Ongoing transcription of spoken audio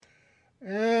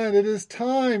And it is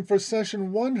time for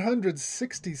session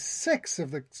 166 of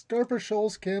the Skarpur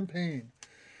Shoals campaign.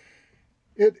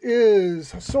 It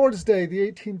is Swords Day,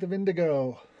 the 18th of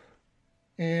Indigo.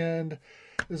 And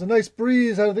there's a nice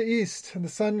breeze out of the east, and the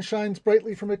sun shines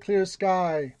brightly from a clear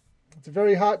sky. It's a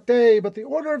very hot day, but the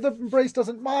Order of the Embrace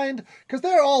doesn't mind, because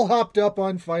they're all hopped up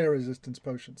on fire resistance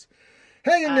potions.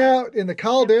 Hanging out in the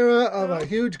caldera of a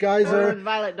huge geyser. Order of the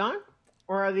Violet Dawn?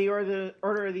 Or the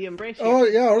Order of the Embrace? Oh,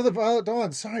 yeah, Order of the Violet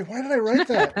Dawn. Sorry, why did I write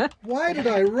that? Why did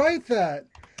I write that?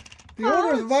 The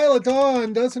Order of the Violet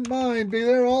Dawn doesn't mind.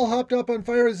 They're all hopped up on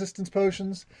fire resistance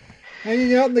potions.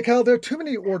 Hanging out in the caldera. Too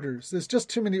many orders. There's just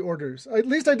too many orders. At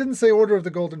least I didn't say Order of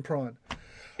the Golden Prawn.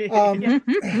 Hanging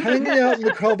out in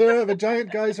the caldera of a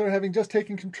giant geyser, having just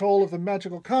taken control of the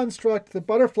magical construct the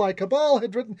Butterfly Cabal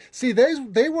had written. See,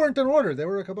 they weren't an order; they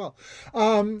were a cabal.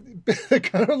 The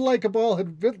Butterfly Cabal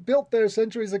had built there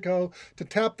centuries ago to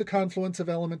tap the confluence of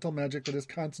elemental magic that is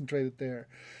concentrated there.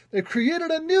 They created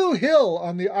a new hill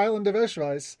on the island of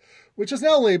Eschweiss, which is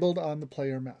now labeled on the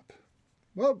player map.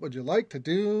 What would you like to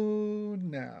do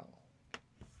now?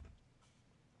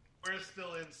 We're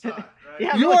still inside, right?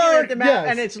 Yeah, I'm looking at the map, yes.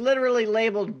 And it's literally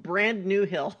labeled Brand New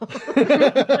Hill.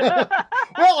 Well,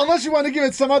 unless you want to give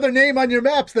it some other name on your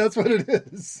maps, that's what it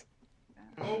is.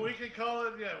 Well, we can call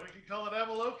it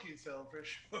Avaloki's Hill for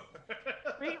sure.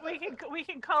 we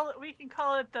can call it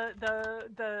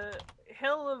the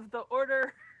Hill of the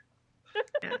Order.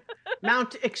 Yeah.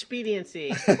 Mount Expediency.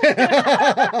 Mount Expediency,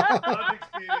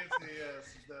 yes,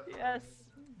 definitely. Yes.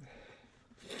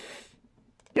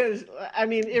 Because, I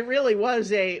mean, it really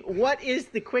was what is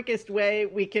the quickest way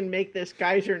we can make this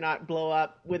geyser not blow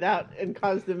up and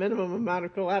cause the minimum amount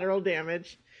of collateral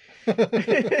damage?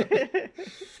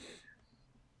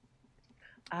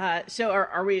 So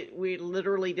are we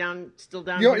literally still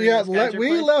down here? Yeah,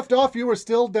 we left off. You were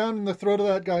still down in the throat of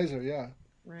that geyser, yeah.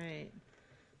 Right.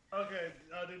 Okay,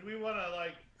 did we want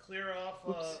to, clear off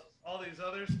all these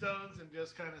other stones and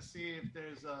just kind of see if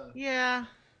there's Yeah.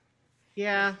 See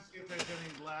if there's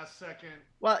any last second.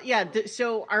 Well, yeah.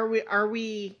 So are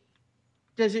we?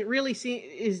 Does it really seem?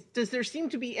 Does there seem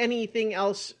to be anything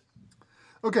else?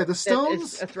 Okay, the stones. That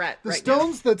is a threat. The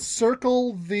stones that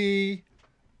circle the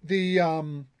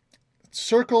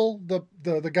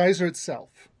geyser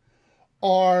itself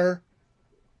are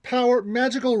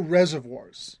magical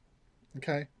reservoirs.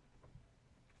 Okay.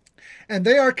 And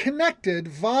they are connected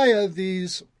via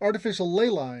these artificial ley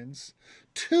lines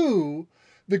to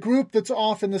the group that's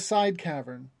off in the side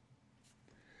cavern,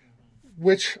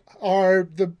 which are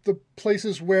the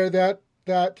places where that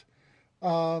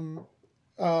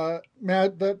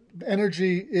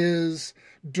energy is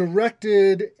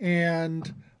directed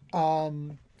and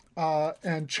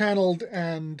channeled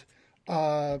and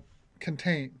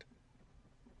contained.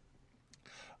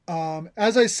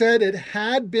 As I said, it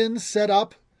had been set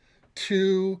up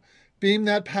to beam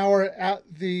that power at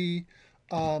the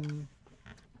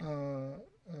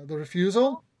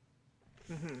refusal.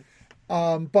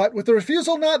 Mm-hmm. But with the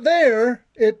refusal not there,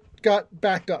 it got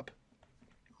backed up.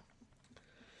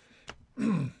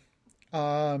 Do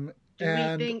we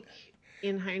think,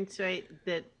 in hindsight,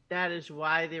 that is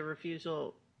why the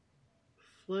refusal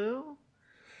flew?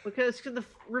 Because the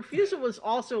refusal was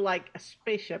also like a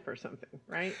spaceship or something,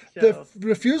 right? The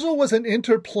refusal was an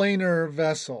interplanar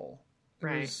vessel.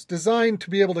 It was designed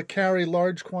to be able to carry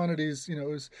large quantities. You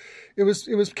know, it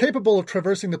was capable of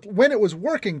traversing when it was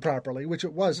working properly, which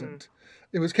it wasn't.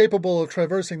 Mm-hmm. It was capable of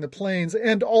traversing the plains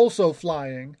and also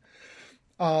flying.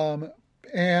 And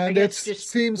it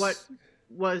seems. What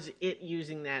was it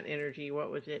using that energy?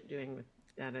 What was it doing with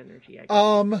that energy? I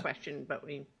guess question, but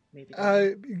we maybe.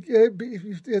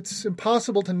 It's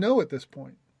impossible to know at this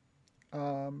point.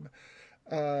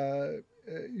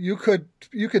 You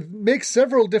could make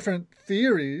several different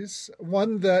theories.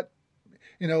 One that,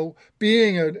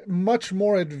 being a much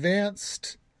more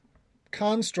advanced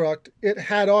construct, it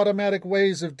had automatic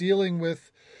ways of dealing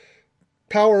with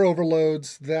power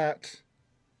overloads that,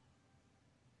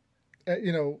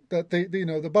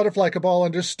 the Butterfly Cabal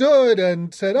understood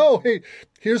and said, "Oh, hey,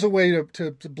 here's a way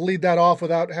to bleed that off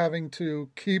without having to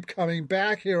keep coming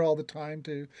back here all the time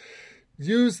to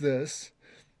use this."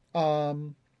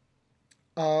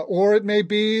 Or it may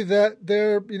be that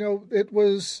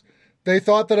they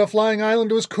thought that a flying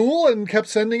island was cool and kept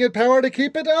sending it power to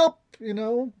keep it up,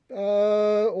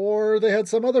 or they had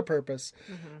some other purpose.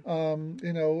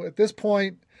 Mm-hmm. At this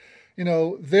point,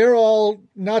 they're all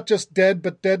not just dead,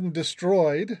 but dead and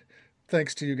destroyed,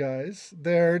 thanks to you guys.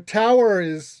 Their tower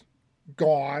is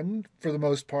gone for the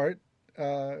most part,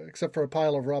 except for a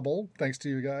pile of rubble, thanks to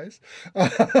you guys.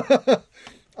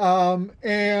 You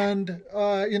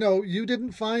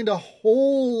didn't find a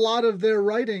whole lot of their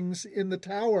writings in the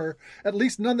tower, at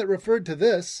least none that referred to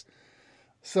this.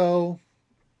 So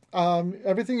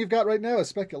everything you've got right now is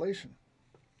speculation.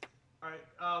 All right,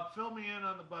 fill me in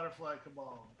on the Butterfly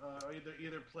Cabal,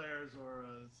 either players or.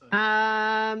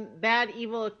 Bad,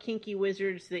 evil, kinky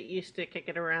wizards that used to kick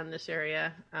it around this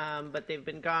area, but they've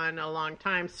been gone a long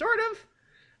time, sort of.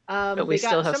 But we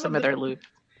still have some of their loot.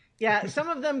 Yeah, some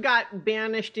of them got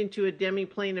banished into a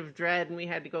demi-plane of dread, and we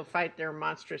had to go fight their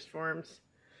monstrous forms.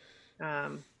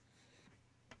 But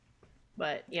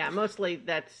yeah, mostly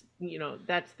that's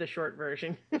the short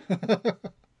version.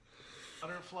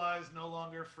 Butterflies no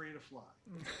longer free to fly.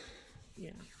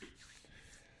 Yeah.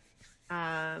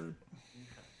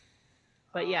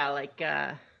 But yeah, like.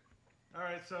 All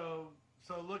right, so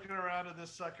looking around at this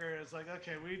sucker, it's like,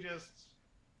 okay, we just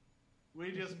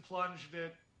plunged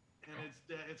it, and it's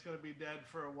dead. It's going to be dead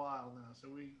for a while now. So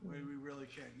we really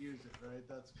can't use it, right?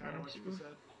 That's kind of what you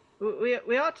said.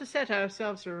 We ought to set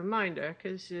ourselves a reminder,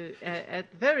 because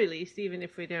at the very least, even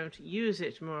if we don't use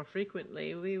it more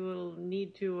frequently, we will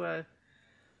need to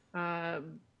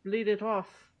bleed it off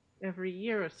every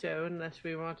year or so, unless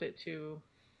we want it to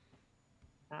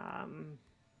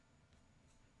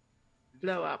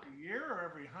blow up. Every year or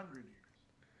every 100 years?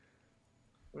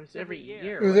 It was every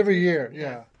year. It was every year,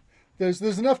 yeah.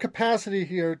 There's enough capacity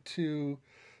here to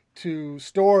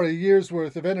store a year's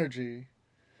worth of energy.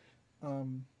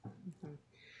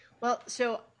 Well,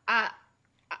 so I,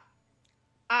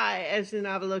 as an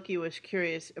Avaloki, was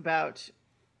curious about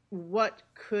what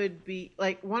could be,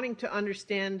 like, wanting to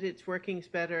understand its workings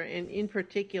better, and in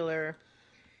particular,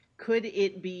 could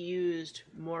it be used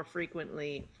more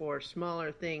frequently for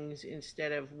smaller things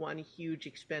instead of one huge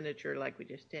expenditure like we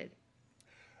just did?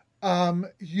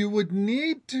 You would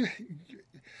need to.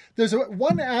 There's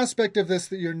one aspect of this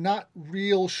that you're not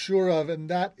real sure of, and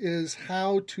that is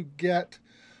how to get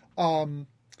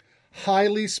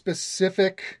highly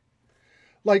specific.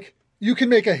 Like, you can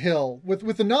make a hill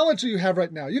with the knowledge that you have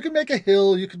right now. You can make a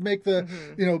hill. You could make the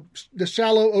the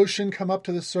shallow ocean come up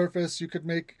to the surface. You could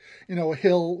make a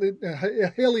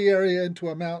hilly area into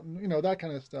a mountain. That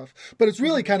kind of stuff. But it's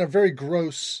really kind of very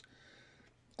gross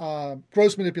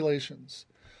manipulations.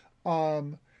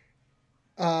 You're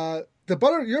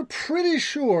pretty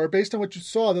sure, based on what you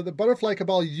saw, that the Butterfly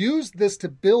Cabal used this to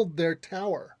build their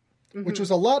tower, which was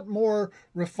a lot more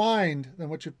refined than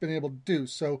what you've been able to do.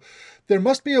 So there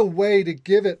must be a way to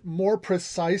give it more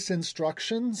precise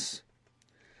instructions.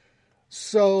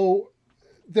 So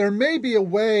there may be a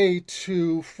way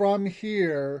to, from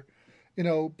here,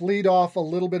 bleed off a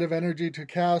little bit of energy to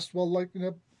cast,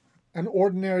 an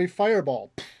ordinary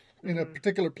fireball in a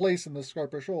particular place in the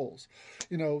Skarpur Shoals.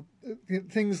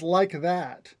 Things like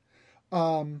that.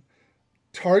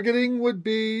 Targeting would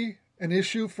be an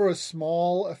issue for a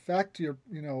small effect.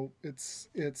 It's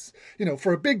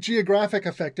for a big geographic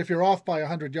effect, if you're off by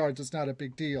 100 yards, it's not a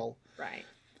big deal. Right.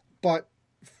 But,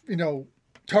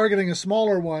 targeting a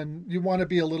smaller one, you want to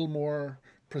be a little more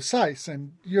precise,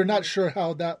 and you're not sure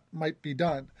how that might be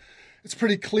done. It's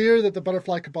pretty clear that the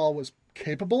Butterfly Cabal was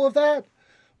capable of that,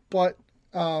 but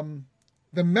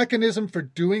the mechanism for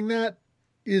doing that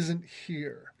isn't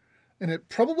here. And it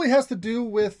probably has to do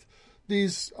with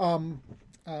these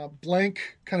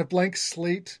blank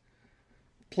slate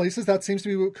places. That seems to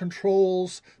be what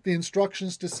controls the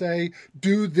instructions to say,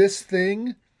 do this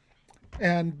thing.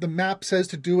 And the map says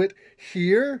to do it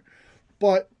here.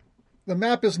 But the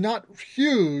map is not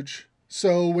huge.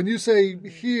 So when you say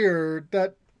here,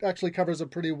 that actually covers a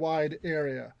pretty wide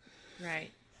area.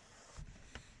 Right.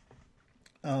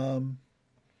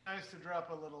 Nice to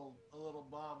drop a little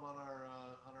bomb on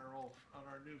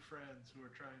our new friends who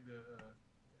are trying to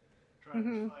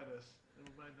fight us. And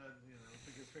we might not, if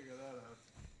we could figure that out.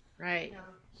 Right.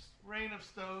 Rain of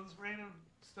stones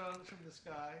from the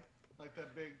sky, like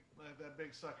that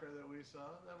big sucker that we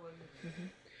saw. That would.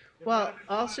 Well,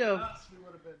 also, us, we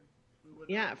would have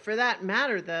been. For that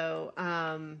matter, though,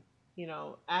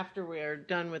 after we're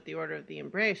done with the Order of the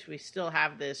Embrace, we still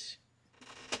have this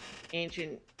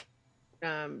ancient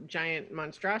giant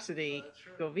monstrosity,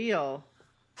 Govil,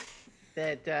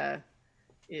 that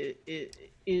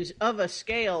is of a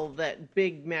scale that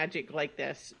big magic like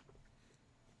this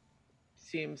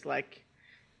seems like,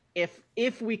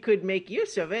 if we could make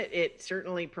use of it, it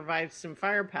certainly provides some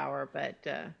firepower. But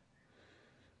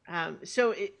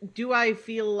do I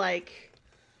feel like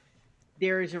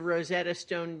there is a Rosetta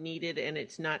Stone needed and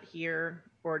it's not here,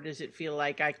 or does it feel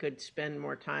like I could spend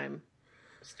more time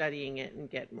studying it and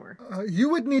get more? You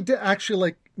would need to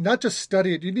actually, not just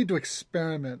study it, you need to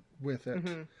experiment with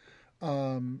it.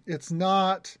 It's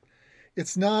not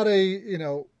it's not a,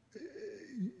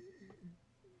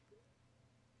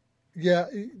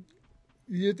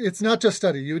 it's not just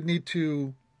study. You would need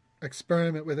to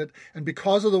experiment with it. And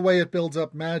because of the way it builds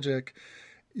up magic,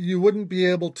 you wouldn't be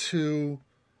able to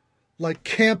like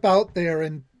camp out there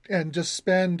and just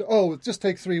spend, it just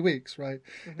take 3 weeks, right?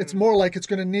 Mm-hmm. It's more like it's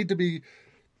going to need to be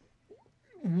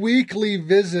weekly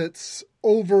visits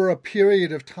over a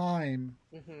period of time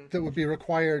that would be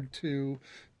required to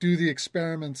do the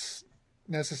experiments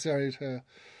necessary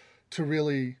to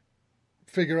really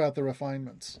figure out the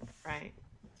refinements. Right.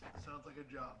 Sounds like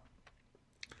a job.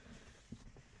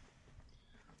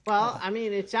 Well, I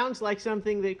mean, it sounds like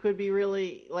something that could be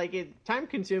really time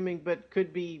consuming, but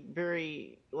could be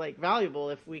very valuable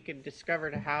if we could discover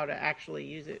how to actually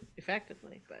use it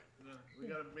effectively. But we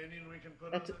got a minion we can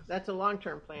put on this? That's a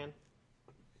long-term plan.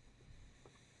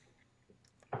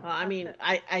 Well, I mean,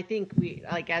 I think we,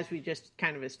 as we just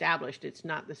kind of established, it's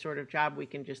not the sort of job we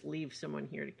can just leave someone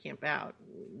here to camp out.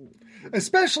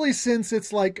 Especially since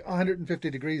it's 150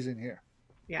 degrees in here.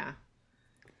 Yeah.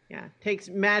 Yeah. It takes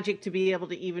magic to be able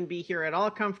to even be here at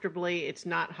all comfortably. It's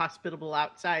not hospitable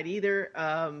outside either.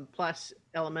 Plus,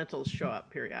 elementals show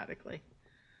up periodically.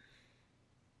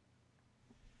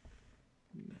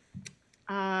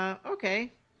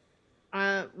 Okay.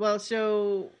 Well,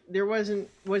 so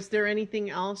was there anything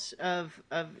else of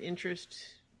interest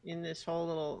in this whole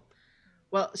little,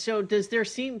 so does there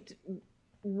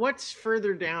what's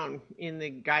further down in the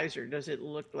geyser? Does it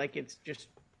look like it's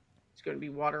going to be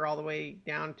water all the way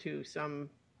down to some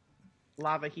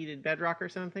lava heated bedrock or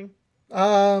something?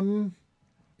 You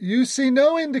see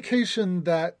no indication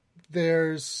that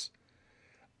there's,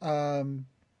 there's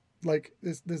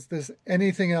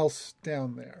anything else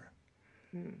down there.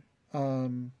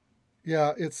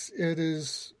 It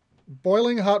is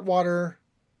boiling hot water,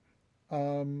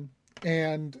 and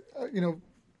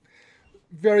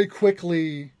very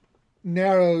quickly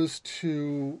narrows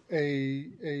to a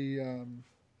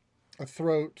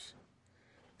throat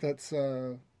that's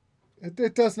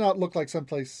it does not look like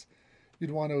someplace you'd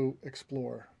want to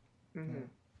explore. Mm-hmm.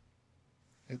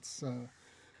 It's all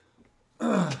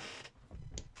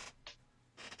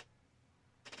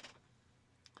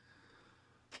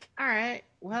right.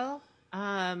 Well,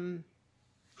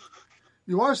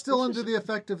 you are still under the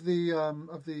effect of the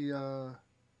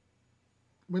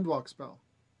windwalk spell,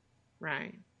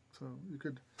 right? So you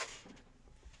could.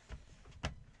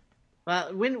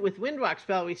 Well, with windwalk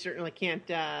spell, we certainly can't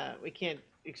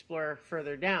explore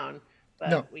further down, but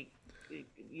no. we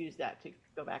use that to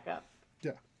go back up.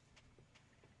 Yeah.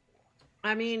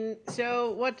 I mean, so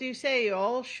what do you say,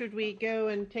 y'all? Should we go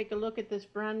and take a look at this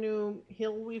brand new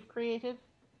hill we've created?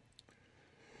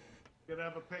 Gonna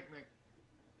have a picnic.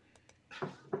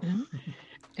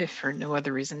 If for no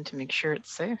other reason, to make sure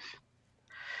it's safe.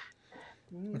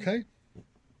 Okay.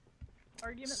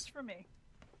 Arguments for me.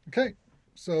 Okay.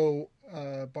 So,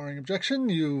 barring objection,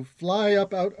 you fly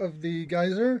up out of the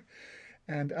geyser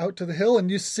and out to the hill,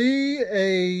 and you see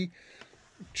a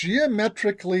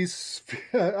geometrically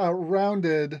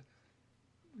rounded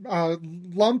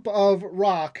lump of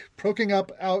rock poking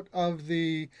up out of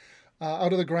the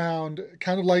ground,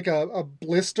 kind of like a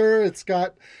blister. It's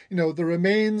got, the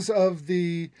remains of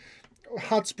the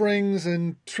hot springs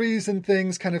and trees and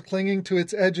things kind of clinging to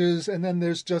its edges, and then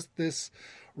there's just this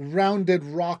rounded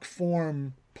rock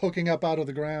form poking up out of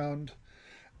the ground,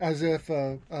 as if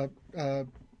a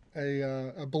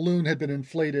balloon had been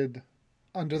inflated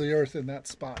under the earth in that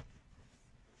spot.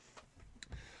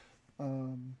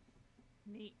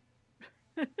 Neat.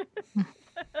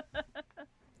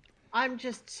 I'm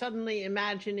just suddenly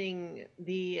imagining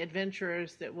the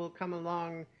adventurers that will come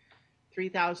along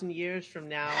 3,000 years from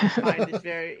now and find this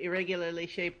very irregularly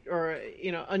shaped or,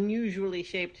 unusually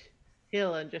shaped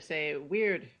hill and just say,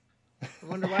 weird. I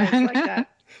wonder why it's like that.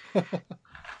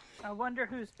 I wonder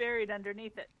who's buried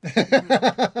underneath it.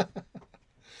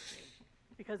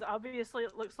 Because obviously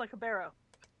it looks like a barrow.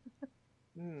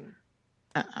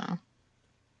 Uh-oh.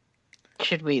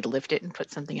 Should we lift it and put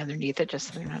something underneath it just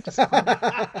so they're not disappointed?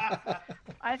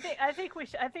 I think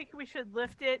we should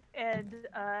lift it and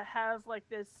have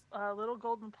this little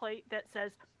golden plate that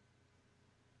says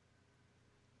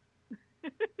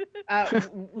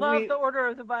love the Order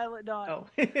of the Violet Dawn. Oh.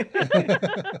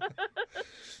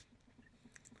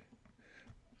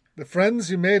 The friends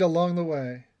you made along the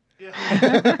way.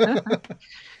 Yeah.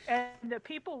 And the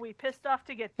people we pissed off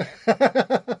to get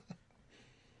there.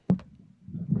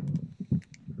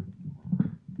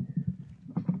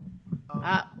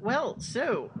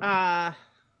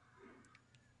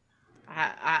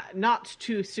 Not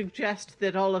to suggest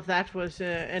that all of that was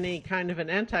any kind of an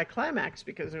anticlimax,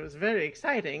 because it was very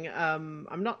exciting.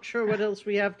 I'm not sure what else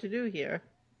we have to do here.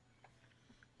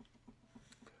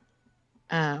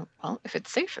 Well, if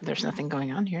it's safe, if there's nothing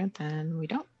going on here, then we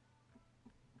don't.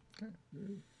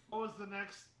 What was the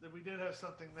next? We did have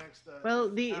something next. Well,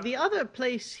 the other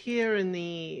place here in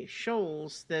the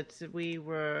shoals that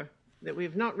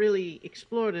we've not really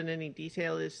explored in any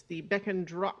detail is the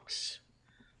Beckoned Rocks.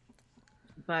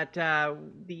 But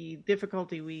the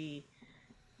difficulty we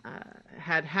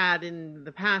had in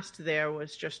the past there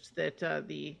was just that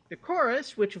the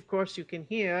chorus, which of course you can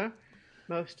hear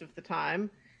most of the time,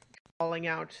 calling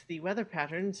out the weather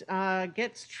patterns,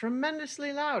 gets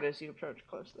tremendously loud as you approach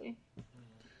closely.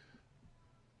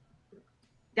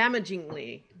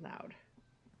 Damagingly loud.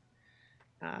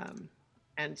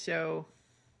 And so,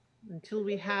 until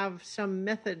we have some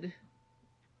method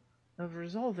of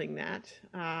resolving that,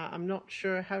 I'm not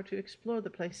sure how to explore the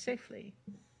place safely.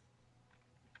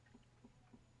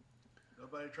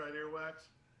 Nobody tried earwax?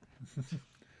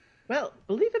 Well,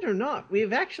 believe it or not,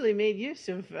 we've actually made use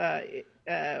of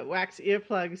wax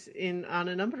earplugs on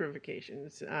a number of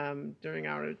occasions during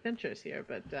our adventures here,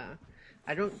 but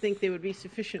I don't think they would be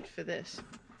sufficient for this.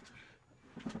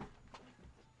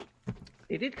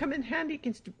 They did come in handy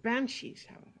against banshees,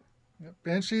 however. Yep.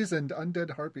 Banshees and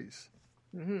undead harpies.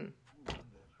 Mm-hmm.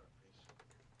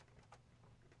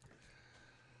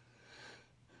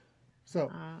 So,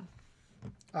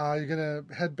 you're gonna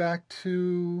head back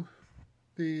to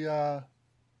the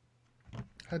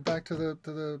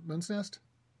moon's nest?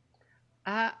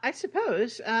 I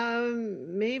suppose.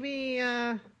 Maybe.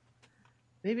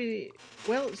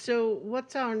 Well, so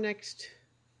what's our next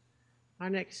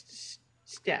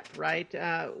step, right?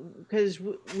 Because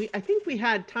I think we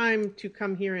had time to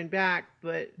come here and back,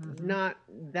 but not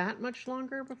that much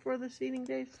longer before the seeding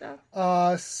day stuff.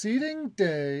 Seeding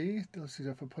day. Let's see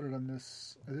if I put it on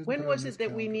this. When was it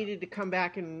that we needed to come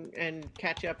back and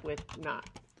catch up with Knot?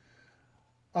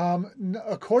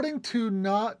 According to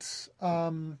Knott's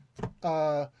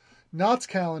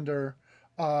calendar,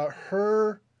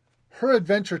 her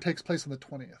adventure takes place on the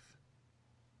 20th.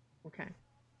 Okay.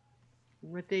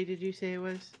 What day did you say it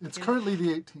was? It's currently the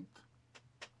 18th.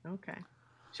 Okay.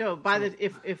 So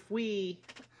if we...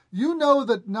 You know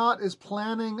that Knott is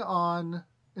planning on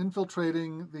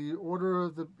infiltrating the Order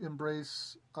of the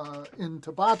Embrace in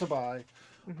Tabatabai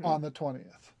on the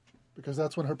 20th, because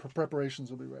that's when her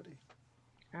preparations will be ready.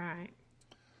 All right.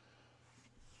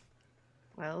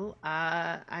 Well,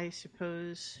 I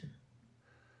suppose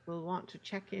we'll want to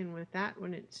check in with that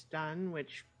when it's done,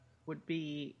 which would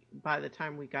be by the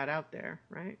time we got out there,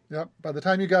 right? Yep. By the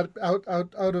time you got out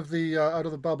of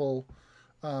the bubble,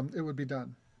 it would be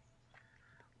done.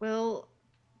 Well,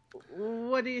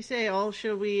 what do you say?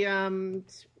 Shall we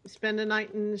spend a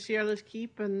night in Sierra's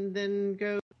Keep and then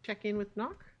go check in with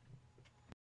Knock?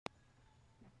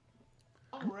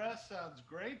 Long rest sounds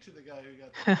great to the guy who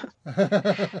got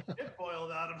it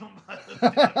boiled out of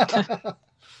him.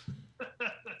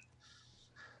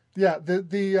 Yeah,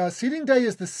 the seeding day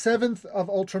is the 7th of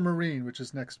Ultramarine, which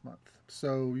is next month.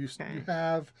 So you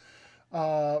have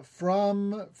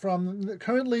from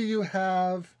currently you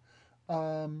have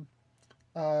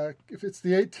if it's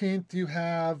the 18th, you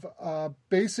have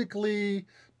basically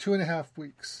 2.5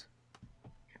 weeks.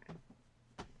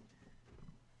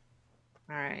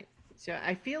 All right. So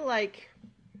I feel like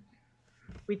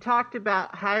we talked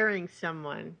about hiring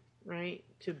someone, right,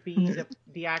 to be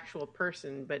the actual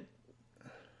person, but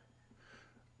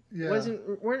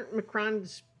weren't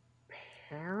Macron's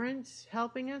parents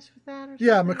helping us with that? Or something?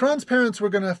 Yeah, Macron's parents were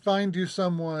going to find you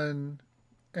someone,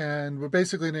 and we're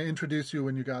basically going to introduce you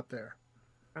when you got there.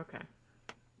 Okay.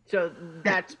 So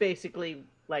that's basically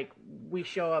like we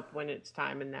show up when it's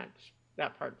time, and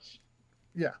that part's...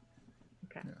 Yeah.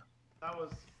 Okay. Yeah.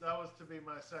 That was to be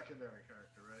my secondary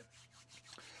character,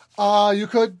 right?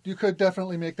 You could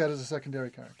definitely make that as a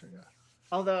secondary character, yeah.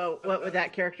 Although, what would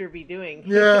that character be doing?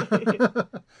 Yeah.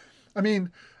 I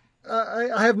mean,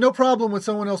 I have no problem with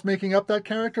someone else making up that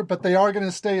character, but they are going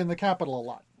to stay in the capital a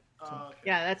lot. So. Okay.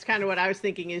 Yeah, that's kind of what I was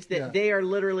thinking, is that they are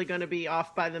literally going to be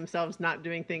off by themselves, not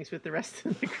doing things with the rest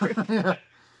of the group.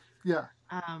 Yeah.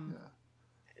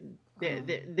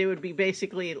 They would be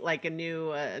basically like a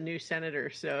new senator,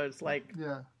 so it's like...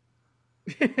 Yeah.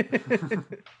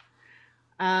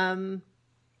 All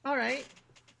right.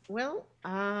 Well,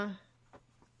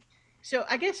 so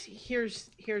I guess here's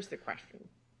the question.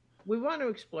 We want to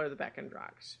explore the Beckoned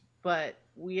Rocks, but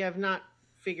we have not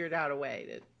figured out a way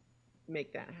to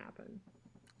make that happen.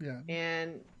 Yeah.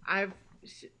 And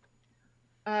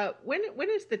when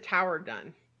is the tower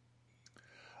done?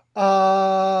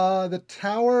 The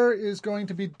tower is going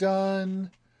to be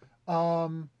done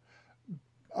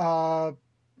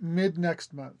mid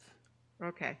next month.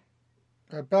 Okay.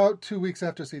 About 2 weeks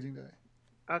after seeding day.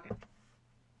 Okay.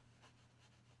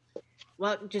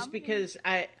 Well, just because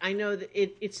I know that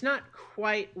it's not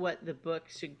quite what the book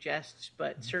suggests,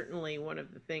 but certainly one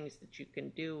of the things that you can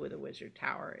do with a wizard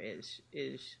tower is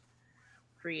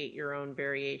create your own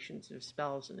variations of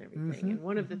spells and everything. And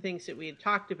one of the things that we had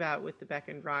talked about with the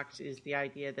Beckoned Rocks is the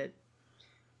idea that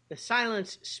the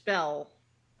silence spell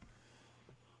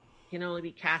can only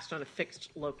be cast on a fixed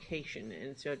location,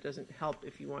 and so it doesn't help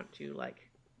if you want to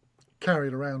carry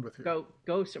it around with you.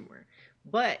 Go somewhere.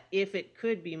 But if it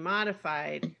could be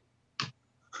modified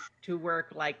to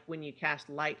work like when you cast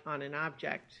light on an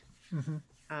object,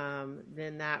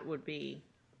 then that would be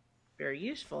very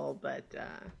useful.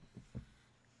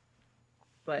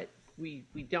 But we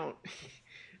don't.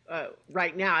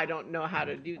 Right now, I don't know how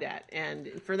to do that. And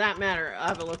for that matter,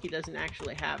 Avaloki doesn't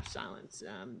actually have silence.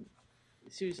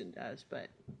 Susan does, but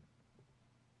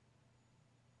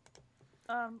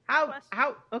how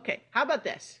about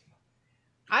this?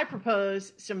 I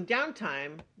propose some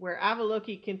downtime where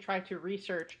Avaloki can try to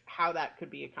research how that could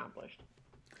be accomplished.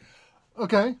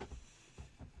 Okay.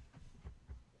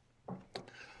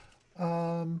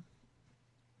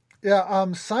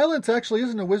 Silence actually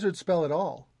isn't a wizard spell at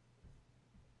all.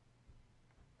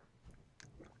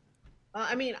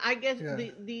 I guess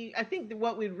I think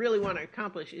what we'd really want to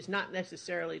accomplish is not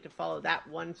necessarily to follow that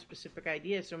one specific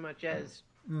idea so much as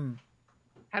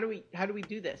how do we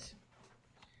do this?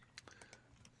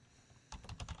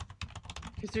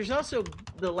 Because there's also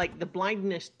the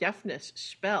blindness deafness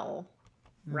spell,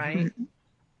 right?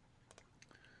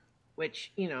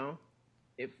 Which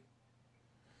if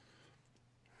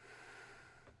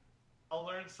I'll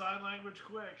learn sign language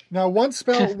quick. Now, one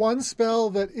spell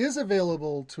that is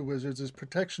available to wizards is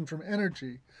protection from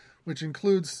energy, which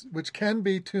can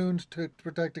be tuned to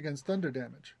protect against thunder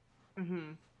damage.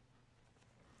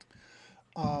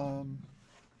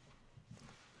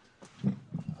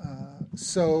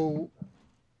 So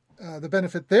the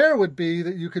benefit there would be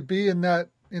that you could be in that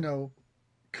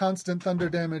constant thunder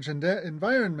damage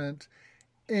environment,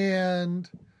 and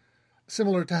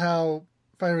similar to how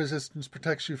fire resistance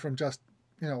protects you from just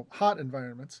hot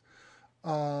environments,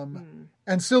 and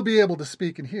still be able to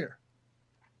speak and hear.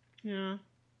 Yeah.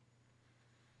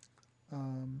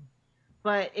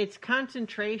 But it's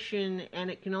concentration, and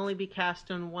it can only be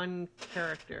cast on one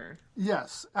character.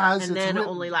 Yes, and then it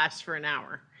only lasts for an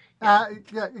hour.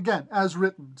 Again, as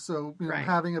written. So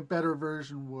having a better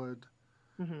version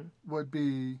would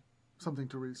be something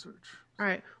to research. All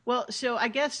right. Well, so I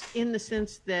guess in the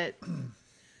sense that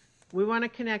we want to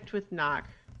connect with Nock,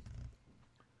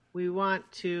 we want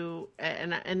to,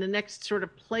 and the next sort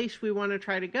of place we want to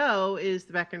try to go is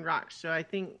the Beckoned Rocks. So I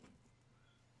think,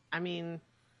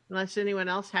 unless anyone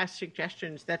else has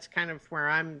suggestions, that's kind of where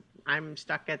I'm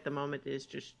stuck at the moment, is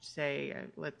just say,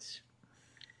 let's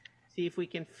see if we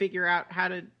can figure out how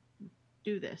to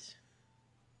do this.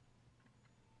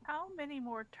 How many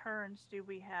more turns do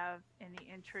we have in the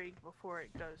intrigue before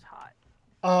it goes hot?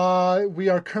 We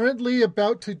are currently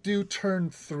about to do turn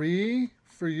 3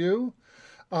 for you.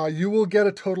 You will get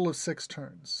a total of 6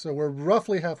 turns, so we're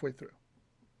roughly halfway through.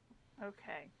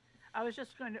 Okay. I was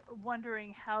just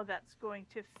wondering how that's going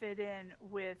to fit in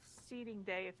with seeding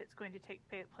day, if it's going to take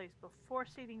place before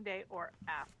seeding day or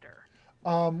after.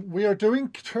 We are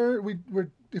doing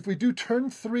if we do turn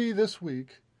 3 this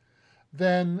week,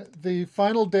 then the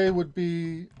final day would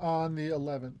be on the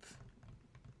 11th.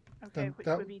 Okay, which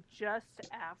would be just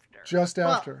after. Just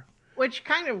after. Well, which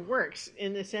kind of works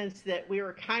in the sense that we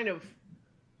were kind of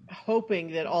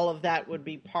hoping that all of that would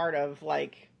be part of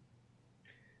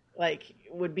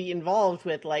would be involved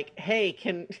with hey,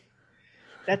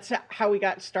 that's how we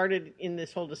got started in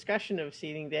this whole discussion of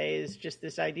seeding day, is just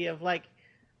this idea of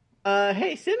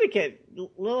hey, Syndicate,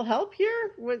 little help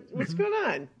here? What's going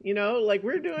on?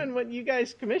 We're doing what you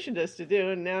guys commissioned us to do,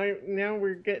 and now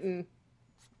we're getting...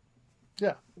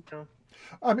 Yeah.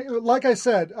 Like I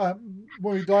said,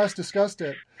 when we last discussed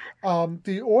it,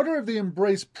 the Order of the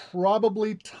Embrace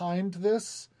probably timed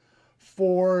this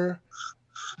for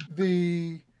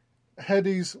the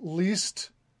Hetty's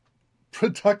least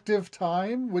productive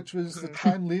time, which was the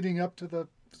time leading up to the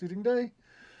seating day.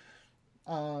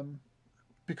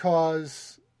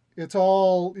 Because it's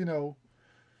all,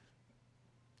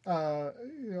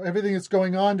 everything that's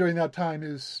going on during that time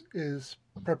is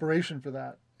preparation for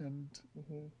that. And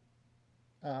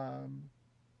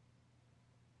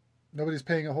nobody's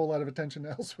paying a whole lot of attention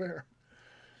elsewhere.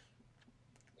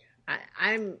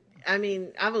 I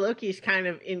mean, Avaloki's kind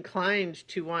of inclined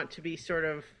to want to be sort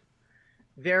of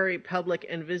very public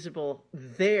and visible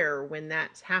there when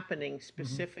that's happening,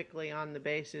 specifically on the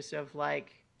basis of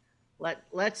like,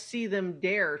 let's see them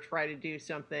dare try to do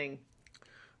something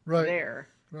there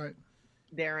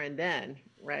and then,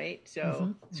 right?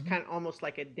 So it's kind of almost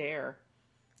like a dare.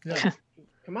 Yeah.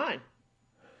 Come on,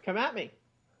 come at me.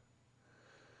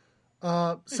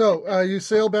 So you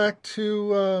sail back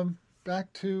to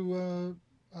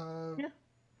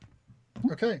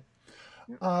okay.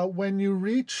 When you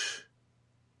reach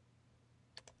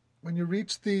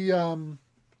the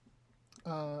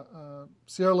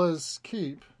Sierla's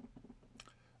keep,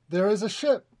 there is a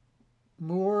ship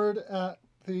moored at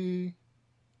the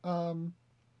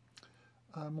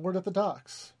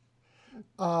docks.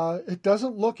 It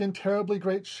doesn't look in terribly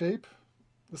great shape.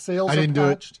 The sails are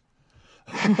patched.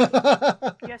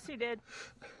 Yes, he did.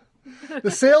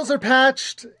 The sails are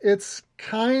patched. It's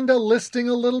kind of listing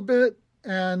a little bit,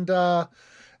 and as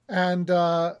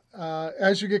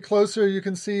you get closer, you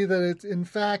can see that it's, in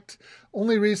fact,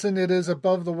 only reason it is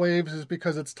above the waves is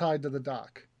because it's tied to the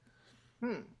dock.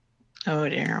 Oh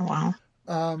dear! Wow.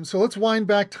 So let's wind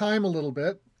back time a little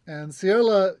bit. And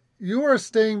Sierra, you are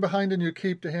staying behind in your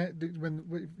keep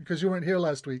because you weren't here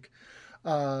last week,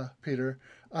 Peter.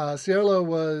 Sierra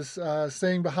was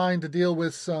staying behind to deal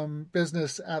with some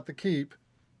business at the keep.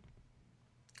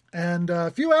 And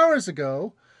a few hours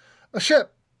ago, a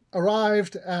ship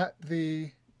arrived at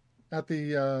the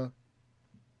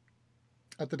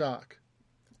dock.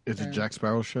 Is it Jack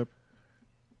Sparrow's ship?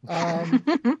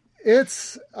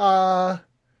 It's not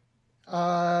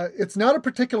a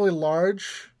particularly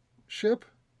large ship.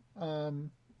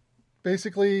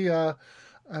 Basically, an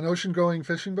ocean-going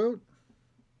fishing boat.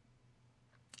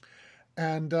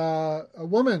 And a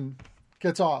woman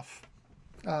gets off,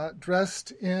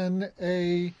 dressed in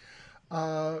a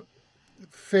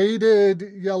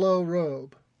faded yellow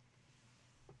robe.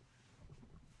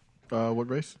 What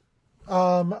race?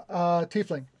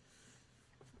 Tiefling.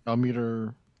 I'll meet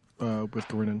her with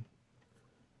Corinne.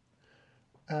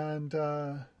 And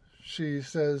she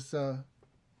says,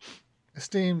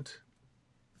 esteemed,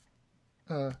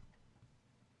 well,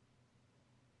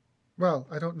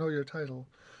 I don't know your title.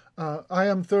 I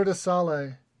am Thurdah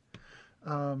Saleh,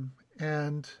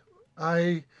 and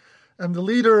I am the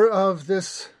leader of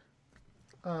this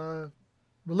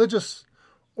religious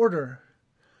order.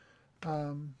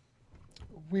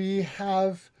 We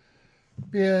have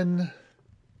been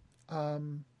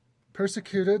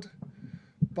persecuted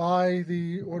by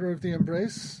the Order of the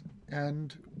Embrace,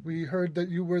 and we heard that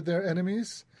you were their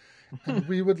enemies, and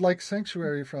we would like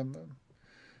sanctuary from them.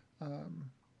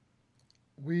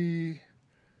 We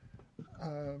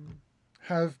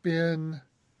have been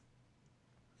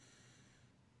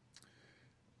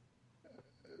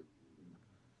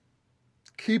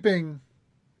keeping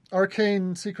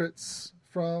arcane secrets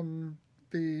from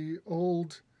the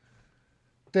old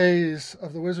days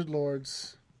of the Wizard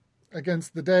Lords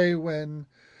against the day when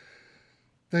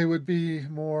they would be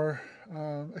more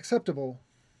acceptable.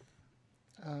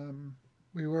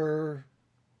 We were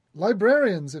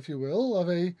librarians, if you will, of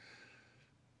a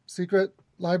secret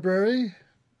library,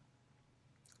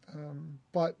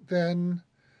 but then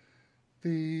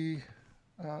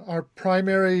our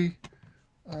primary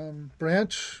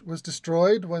branch was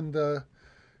destroyed when the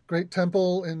great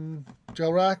temple in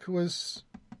Jelrak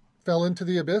fell into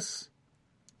the abyss,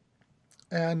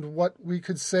 and what we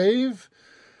could save,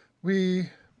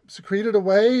 we secreted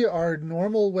away. Our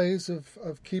normal ways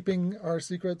of keeping our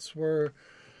secrets were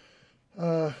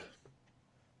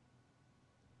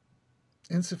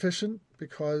insufficient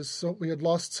because we had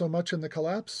lost so much in the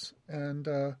collapse,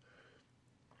 and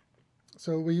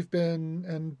so we've been,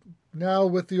 and now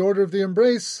with the Order of the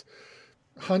Embrace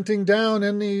hunting down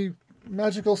any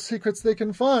magical secrets they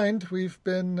can find, we've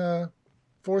been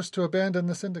forced to abandon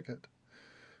the syndicate.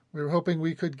 We were hoping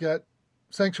we could get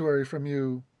sanctuary from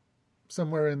you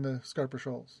somewhere in the Skarpur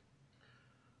Shoals.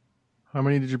 How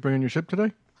many did you bring on your ship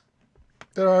today?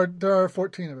 There are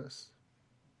 14 of us.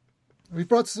 We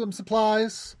brought some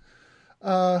supplies.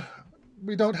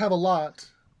 We don't have a lot.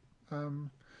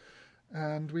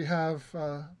 And we have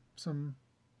some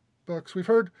books. We've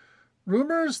heard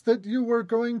rumors that you were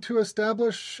going to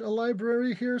establish a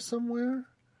library here somewhere.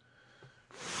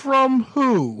 From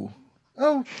who?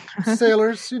 Oh,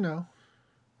 sailors, you know.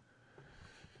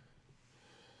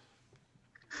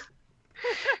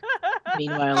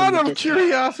 Meanwhile, out of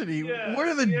curiosity, what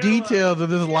are the details of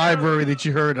this library that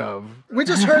you heard of? We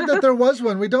just heard that there was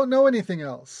one. We don't know anything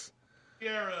else.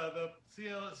 Sierra,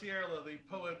 the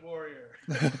poet warrior.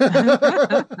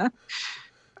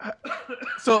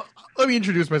 So Let me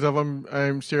introduce myself.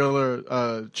 I'm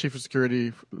Sierra, Chief of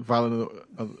Security, Order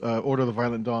of the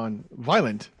Violent Dawn.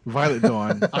 Violet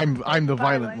Dawn. I'm the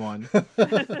violent one.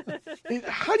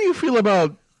 How do you feel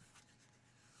about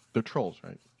the trolls?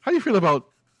 Right? How do you feel about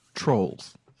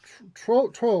trolls?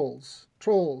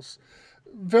 Trolls.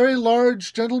 Very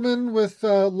large gentlemen with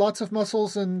lots of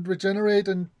muscles and regenerate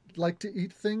and like to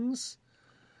eat things.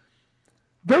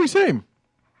 Very same.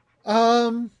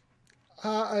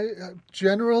 I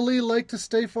generally like to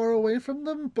stay far away from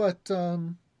them, but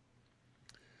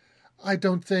I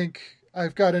don't think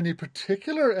I've got any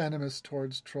particular animus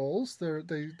towards trolls.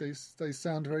 They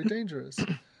sound very dangerous.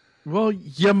 Well,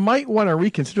 you might want to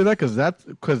reconsider that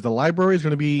because the library is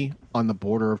going to be on the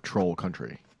border of troll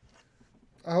country.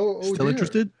 Oh Still dear.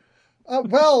 interested?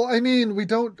 Well, I mean,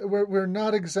 we're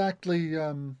not exactly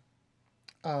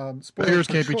Players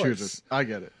can't be choosers. I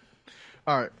get it.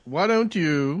 All right, why don't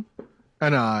you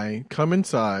and I come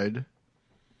inside?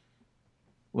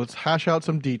 Let's hash out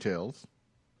some details,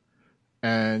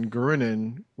 and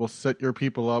Gurinen will set your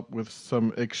people up with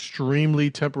some extremely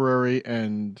temporary,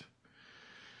 and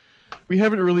we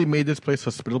haven't really made this place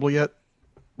hospitable yet.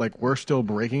 Like, we're still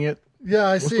breaking it.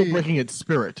 Yeah, We're still breaking its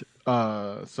spirit.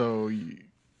 So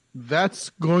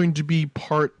that's going to be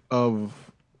part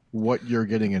of what you're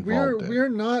getting involved in.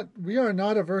 We are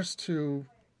not averse to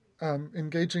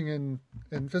engaging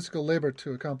in physical labor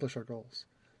to accomplish our goals.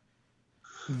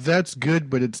 That's good,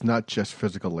 but it's not just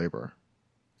physical labor.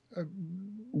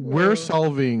 We're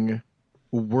solving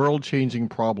world-changing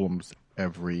problems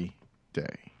every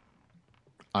day.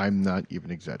 I'm not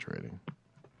even exaggerating.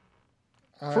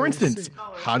 For instance,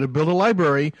 how to build a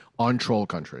library on troll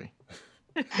country.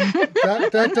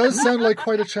 That does sound like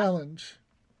quite a challenge.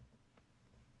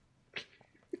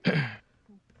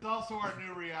 It's also our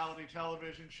new reality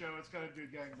television show. It's going to do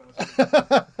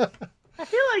gangbusters. I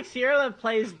feel like Sierra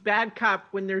plays bad cop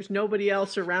when there's nobody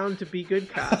else around to be good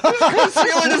cop.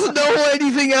 Sierra doesn't know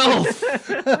anything else.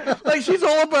 Like, she's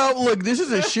all about, look, this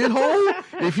is a shithole.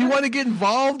 If you want to get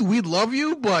involved, we'd love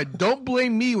you, but don't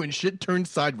blame me when shit turns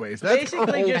sideways. That's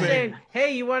basically just thing. saying,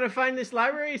 hey, you want to find this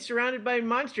library surrounded by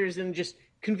monsters, and just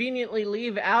conveniently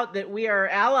leave out that we are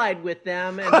allied with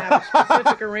them and have a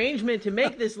specific arrangement to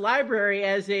make this library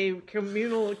as a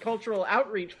communal cultural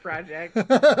outreach project.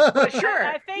 But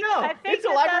sure, it's a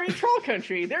library in troll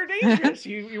country. They're dangerous.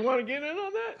 You want to get in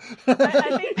on that?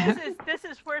 I think this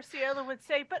is where Sierra would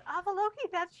say, but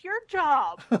Avaloki, that's your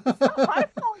job. It's not my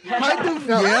fault. Kind of,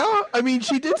 yeah. I mean,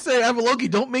 she did say, Avaloki,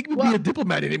 don't make me be a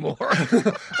diplomat anymore.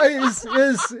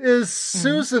 Is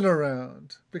Susan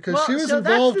around? Because she was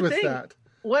involved with that.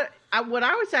 What I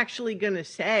was actually going to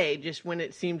say, just when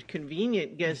it seemed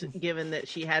convenient, given that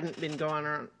she hadn't been going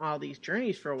on all these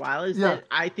journeys for a while, is that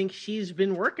I think she's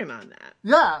been working on that.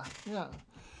 Yeah.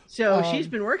 So she's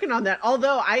been working on that.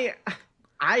 Although I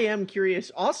am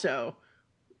curious also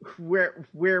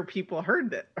where people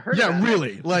heard that. Yeah,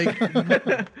 really. Like,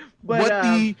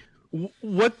 but,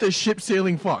 what the ship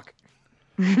sailing fuck?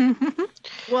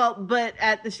 Well, but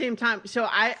at the same time, so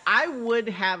I would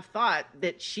have thought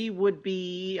that she would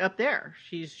be up there.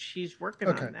 She's working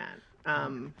on that.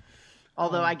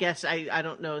 Although I guess I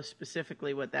don't know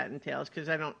specifically what that entails, because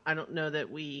I don't know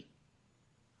that we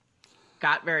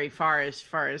got very far as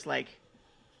like,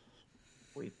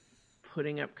 we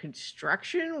putting up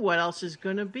construction. What else is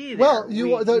going to be there? Well,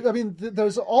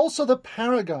 there's also the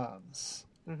Paragons,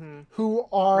 who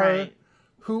are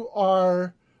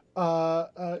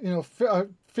a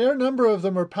fair number of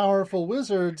them are powerful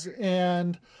wizards,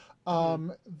 and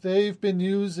they've been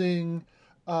using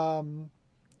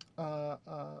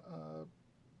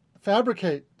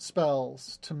fabricate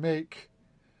spells to make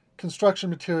construction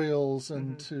materials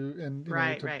and to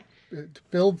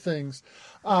build things.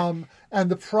 And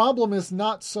the problem is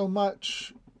not so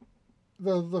much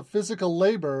the physical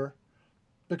labor,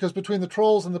 because between the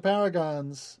trolls and the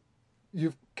Paragons,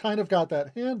 you've kind of got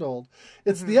that handled.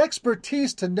 It's the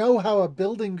expertise to know how a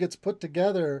building gets put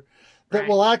together that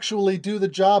will actually do the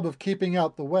job of keeping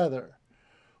out the weather,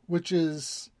 which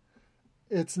is,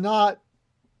 it's not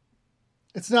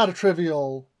a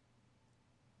trivial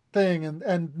thing.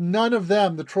 And none of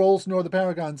them, the trolls nor the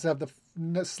Paragons, have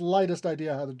the slightest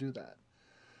idea how to do that.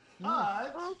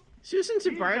 Susan's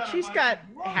a bard. She's got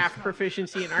half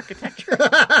proficiency in architecture.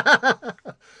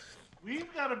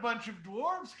 We've got a bunch of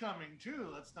dwarves coming too.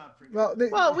 Let's not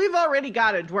forget. Well, we've already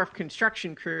got a dwarf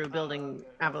construction crew building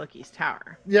Avaloki's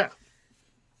tower. Yeah.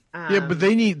 But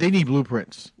they need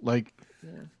blueprints. Like,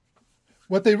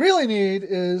 what they really need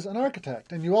is an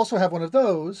architect, and you also have one of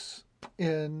those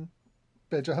in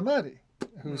Beja Hamadi,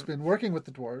 who's been working with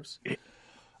the dwarves.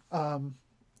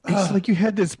 It's like you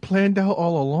had this planned out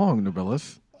all along,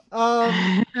 Nobilis.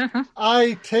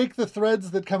 I take the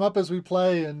threads that come up as we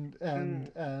play and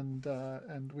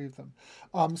weave them.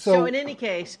 So in any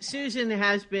case, Susan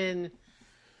has been.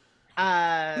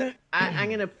 I'm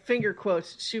going to finger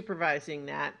quotes supervising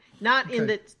that, not in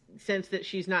the sense that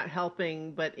she's not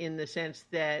helping, but in the sense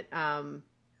that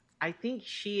I think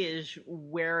she is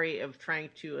wary of trying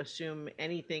to assume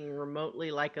anything remotely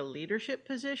like a leadership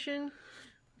position,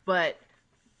 but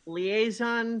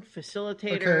liaison,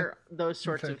 facilitator, those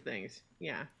sorts of things.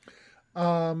 Yeah.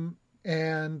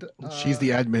 And she's the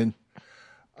admin.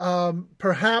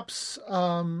 Perhaps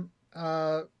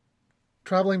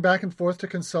traveling back and forth to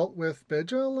consult with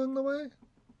Beja along the way.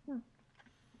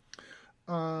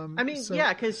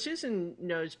 Because Susan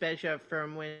knows Beja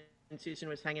from when Susan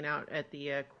was hanging out at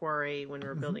the quarry when we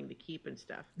were building the keep and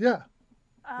stuff. Yeah.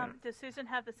 Does Susan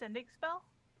have the sending spell?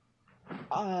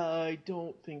 I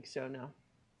don't think so, no.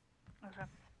 Okay.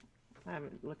 I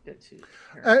haven't looked at Susan.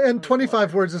 And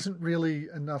 25 words isn't really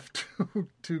enough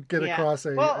to get across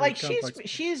a. Well, a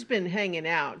she's been hanging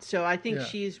out, so I think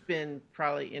she's been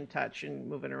probably in touch and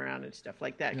moving around and stuff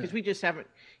like that. Because we just haven't,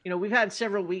 we've had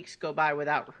several weeks go by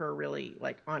without her really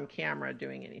like on camera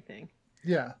doing anything.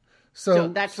 Yeah. So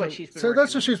that's what she's been. So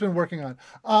that's what she's been working on.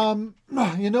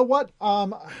 You know what?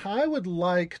 I would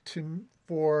like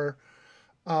for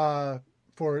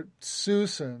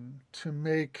Susan to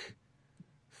make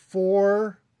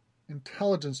 4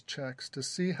 intelligence checks to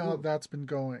see how that's been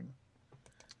going.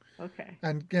 Okay.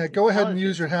 And go ahead and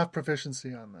use your half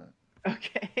proficiency on that.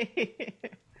 Okay.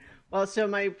 Well, so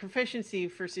my proficiency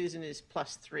for Susan is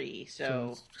 +3,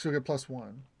 so she'll get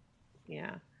 +1.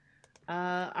 Yeah.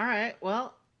 All right.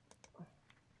 Well.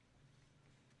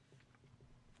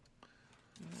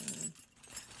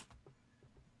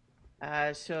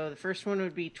 So the first one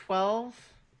would be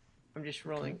 12. I'm just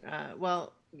rolling.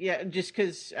 Just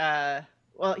because.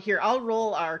 Here, I'll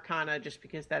roll Arcana just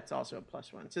because that's also a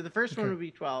 +1. So the first one would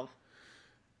be 12.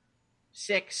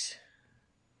 6.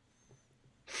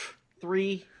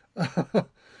 3.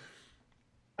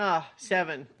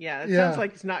 7. Yeah, it sounds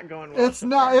like it's not going well. It's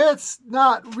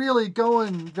not really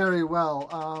going very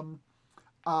well.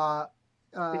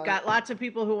 We've got lots of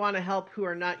people who want to help who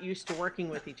are not used to working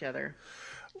with each other.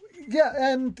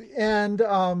 Yeah,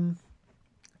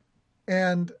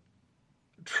 and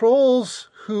trolls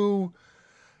who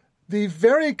the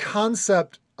very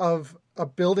concept of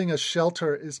building a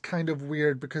shelter is kind of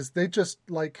weird because they just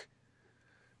like,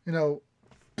 oh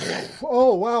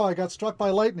wow, I got struck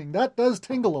by lightning. That does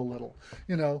tingle a little,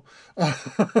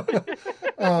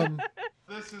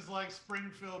 This is like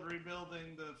Springfield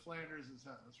rebuilding the Flanders'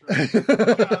 house, right?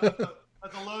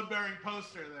 That's a load-bearing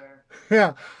poster there.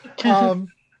 Yeah.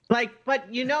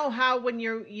 But you know how when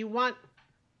you want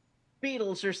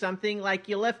beetles or something, like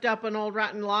you lift up an old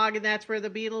rotten log and that's where the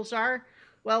beetles are?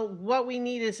 Well, what we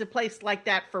need is a place like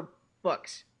that for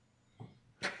books.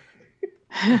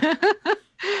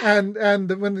 and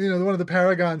when one of the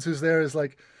paragons who's there is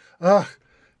like,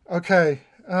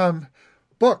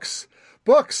 books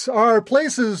are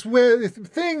places with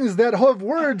things that have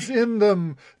words in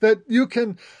them that you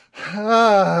can.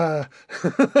 How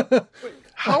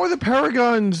are the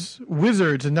paragons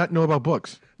wizards and not know about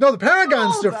books? No, the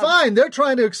paragons are fine. They're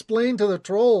trying to explain to the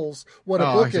trolls what a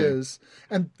book is,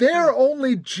 and they're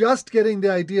only just getting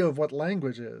the idea of what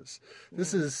language is.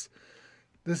 This is,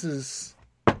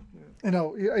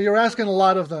 you're asking a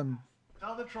lot of them.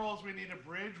 Tell the trolls we need a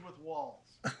bridge with walls.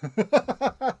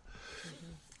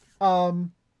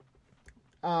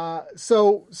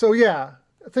 So yeah,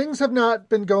 things have not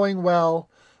been going well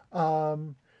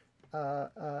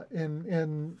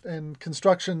in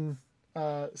construction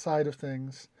side of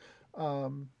things.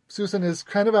 Susan is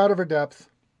kind of out of her depth.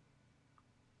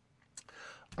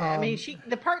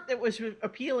 The part that was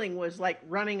appealing was like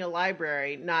running a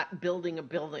library, not building a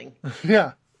building.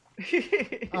 Yeah.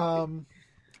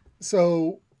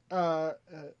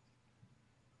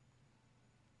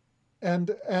 And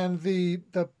the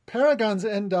paragons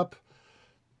end up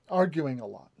arguing a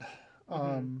lot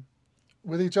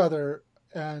with each other,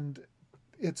 and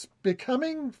it's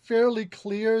becoming fairly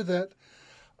clear that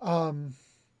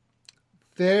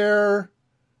they're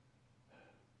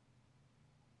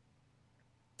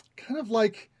kind of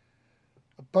like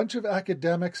a bunch of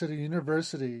academics at a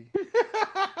university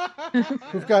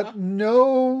who've got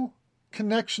no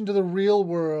connection to the real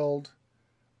world,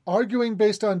 arguing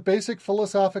based on basic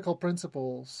philosophical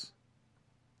principles,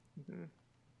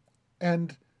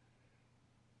 and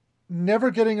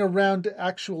never getting around to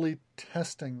actually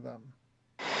testing them.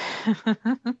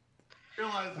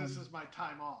 Realize this is my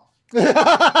time off.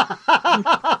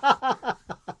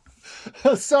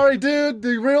 Sorry, dude.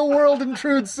 The real world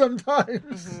intrudes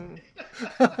sometimes.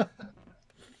 Mm-hmm.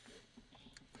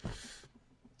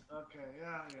 Okay,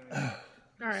 yeah.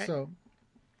 All right.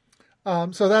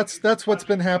 So that's what's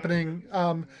been happening.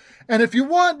 And if you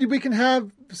want, we can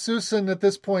have Susan at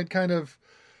this point kind of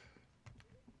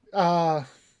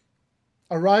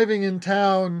arriving in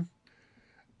town,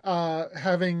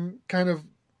 having kind of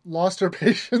lost her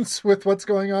patience with what's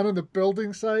going on in the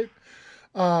building site,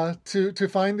 to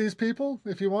find these people.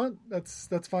 If you want, that's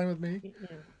fine with me. Yeah.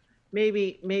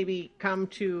 Maybe come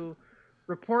to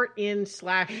report in /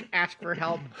 ask for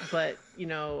help, but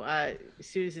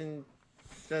Susan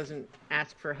doesn't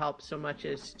ask for help so much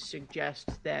as suggest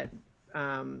that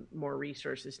more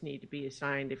resources need to be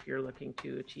assigned if you're looking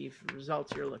to achieve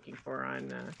results you're looking for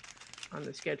on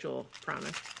the schedule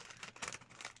promised.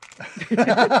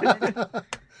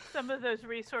 Some of those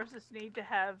resources need to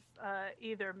have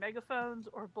either megaphones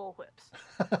or bullwhips.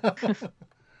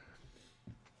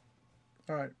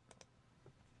 All right.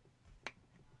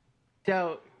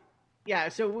 So, yeah,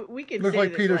 so we could Looked say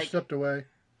like that, Peter stepped away.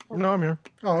 No, I'm here.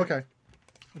 Oh, okay.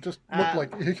 It just looked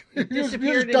like you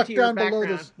disappeared just ducked into your down below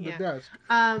background. the Yeah. desk.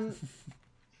 All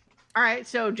right,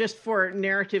 so just for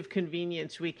narrative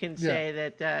convenience, we can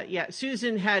say that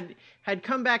Susan had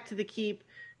come back to the keep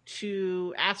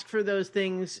to ask for those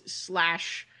things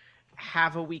 /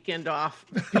 have a weekend off,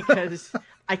 because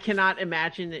I cannot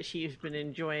imagine that she's been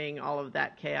enjoying all of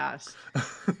that chaos.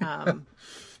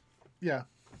 Yeah.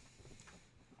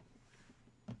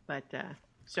 But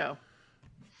so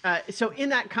in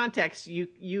that context,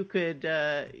 you could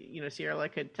Sierra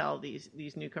could tell these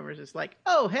newcomers, it's like,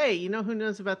 oh hey, who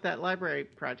knows about that library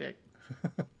project?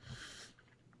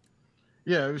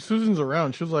 Yeah, if Susan's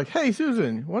around, she was like, "Hey,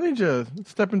 Susan, why don't you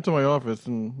step into my office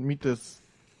and meet this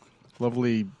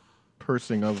lovely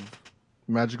person of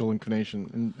magical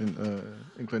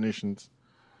inclinations?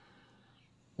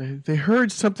 They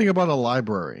heard something about a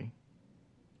library."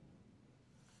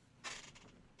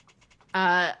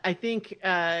 I think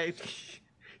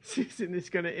Susan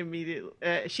is going to immediately.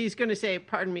 She's going to say,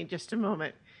 "Pardon me, just a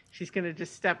moment." She's going to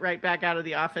just step right back out of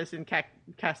the office and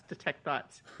cast detect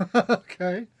thoughts.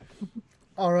 Okay.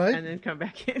 All right. And then come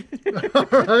back in.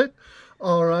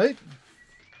 All right.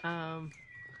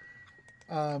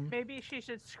 Maybe she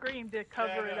should scream to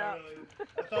cover it up. Really.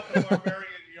 I thought the barbarian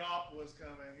yawp was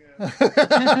coming.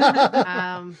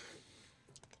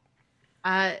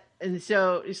 Yeah. And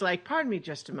so it's like, "Pardon me,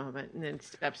 just a moment," and then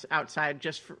steps outside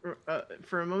just for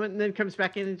a moment, and then comes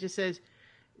back in and just says,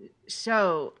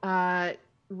 "So,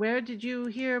 where did you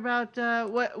hear about?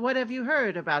 What have you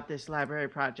heard about this library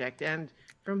project, and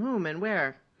from whom and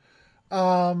where?"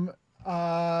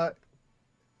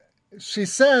 She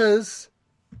says,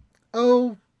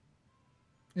 "Oh,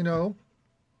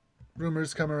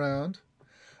 rumors come around.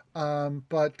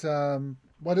 But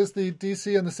what is the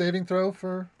DC and the saving throw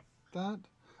for that?"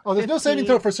 Oh, there's 15. No saving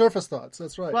throw for surface thoughts.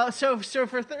 That's right. Well, so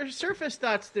for surface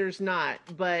thoughts, there's not.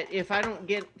 But if I don't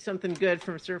get something good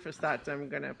from surface thoughts, I'm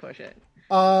gonna push it.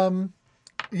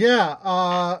 Yeah.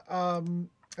 A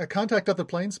contact other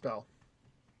plane spell.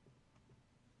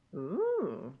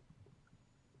 Ooh.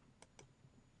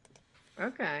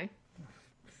 Okay.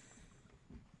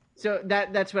 So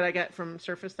that's what I got from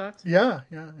surface thoughts? Yeah.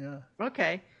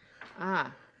 Okay.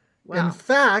 Wow. In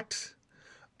fact,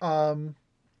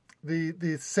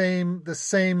 the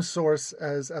same source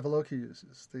as Avaloki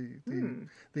uses,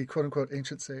 the quote unquote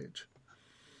ancient sage.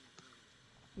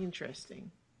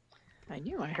 Interesting. I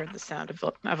knew I heard the sound of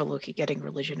Avaloki getting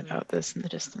religion about this in the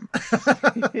distance.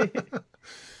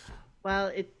 Well,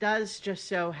 it does just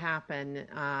so happen.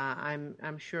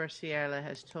 I'm sure Sierra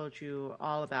has told you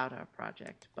all about our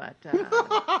project, but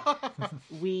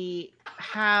we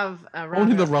have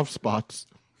only the rough spots.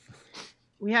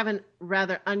 We have a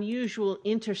rather unusual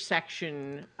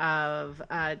intersection of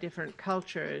different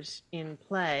cultures in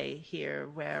play here,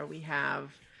 where we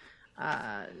have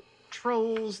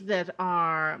trolls that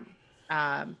are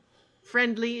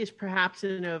friendly is perhaps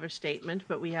an overstatement,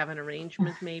 but we have an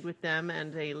arrangement made with them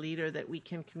and a leader that we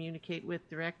can communicate with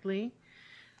directly.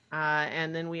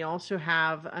 And then we also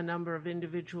have a number of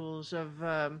individuals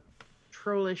of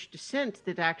trollish descent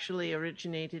that actually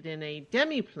originated in a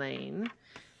demiplane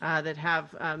that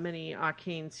have many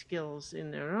arcane skills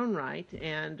in their own right.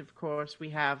 And of course, we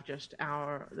have just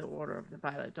the Order of the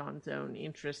Violet Dawn's own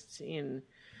interests in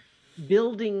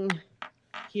building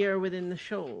here within the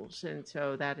shoals. And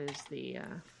so that is the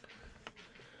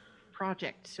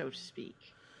project, so to speak.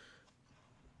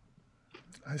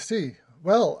 I see.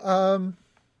 Well,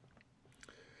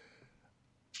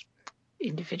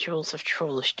 individuals of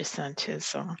trollish descent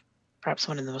is Perhaps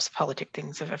one of the most politic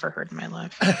things I've ever heard in my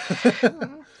life.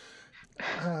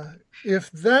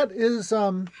 If that is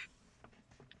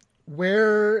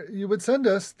where you would send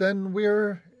us, then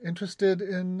we're interested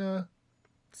in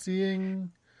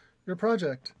seeing your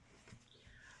project.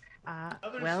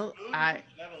 Well,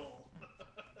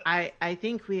 I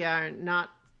think we are not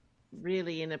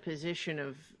really in a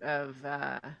position of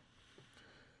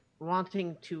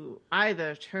wanting to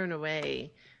either turn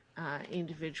away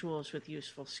individuals with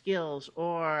useful skills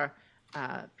or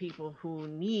people who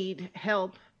need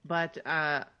help. But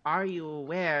are you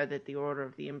aware that the Order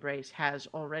of the Embrace has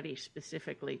already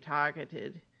specifically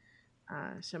targeted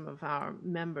some of our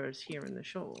members here in the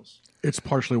Shoals? It's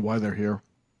partially why they're here.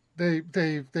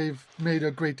 They've made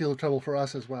a great deal of trouble for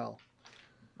us as well.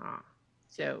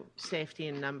 So safety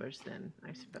in numbers, then,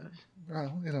 I suppose.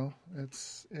 Well,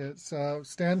 it's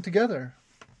stand together.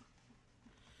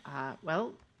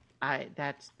 Well,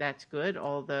 that's good.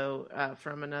 Although,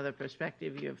 from another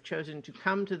perspective, you have chosen to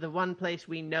come to the one place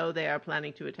we know they are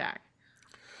planning to attack.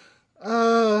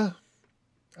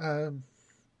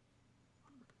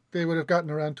 They would have gotten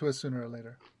around to us sooner or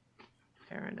later.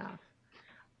 Fair enough.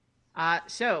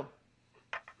 So,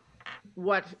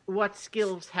 what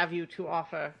skills have you to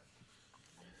offer?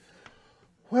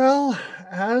 Well,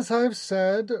 as I've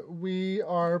said, we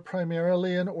are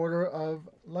primarily an order of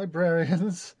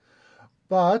librarians,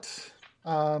 but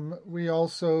we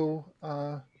also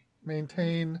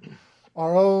maintain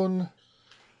our own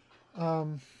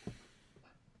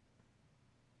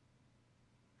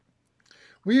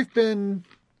we've been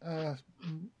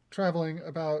traveling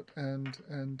about and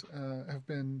have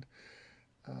been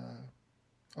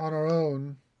on our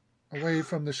own away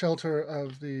from the shelter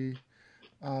of the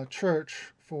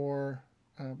church for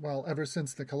ever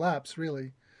since the collapse,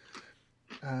 really,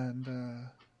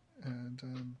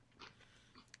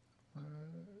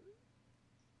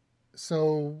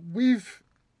 so we've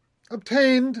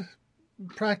obtained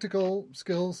practical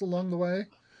skills along the way.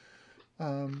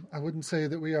 I wouldn't say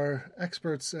that we are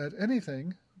experts at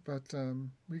anything, but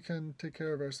we can take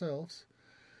care of ourselves.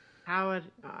 How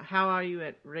are you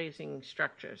at raising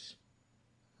structures?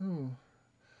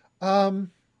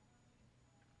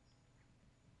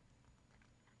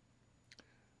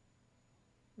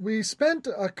 We spent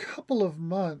a couple of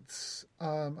months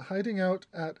hiding out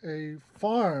at a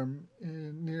farm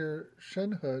near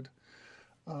Shenhud,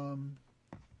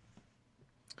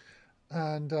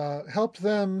 and helped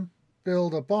them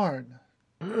build a barn.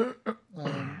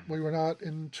 We were not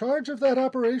in charge of that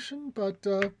operation, but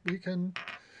we can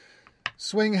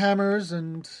swing hammers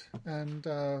and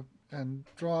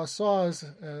draw saws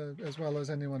as well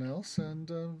as anyone else, and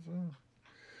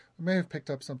we may have picked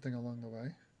up something along the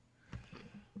way.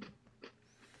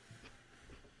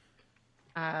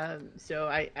 So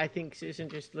I think Susan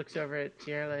just looks over at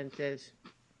Tierla and says,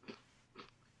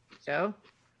 "So?"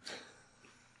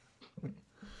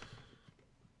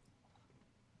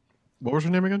 What was her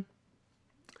name again?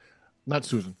 Not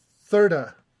Susan.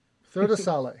 Thurdah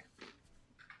Saleh.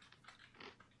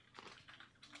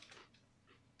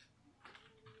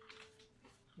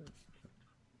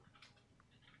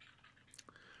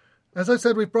 As I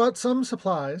said, we've brought some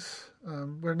supplies.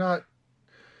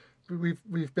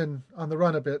 We've been on the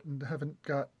run a bit and haven't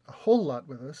got a whole lot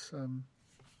with us. And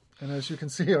as you can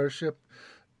see, our ship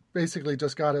basically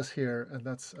just got us here, and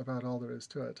that's about all there is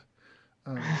to it.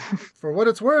 For what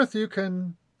it's worth, you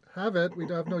can have it. We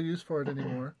have no use for it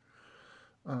anymore.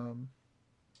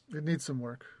 It needs some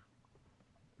work.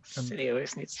 City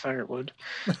always needs firewood.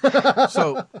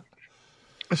 So,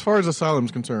 as far as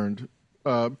asylum's concerned,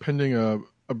 pending a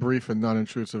brief and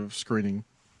non-intrusive screening.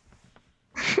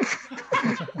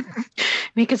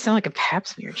 Make it sound like a pap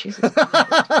smear, Jesus.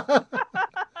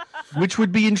 Which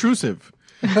would be intrusive.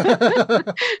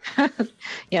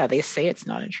 Yeah, they say it's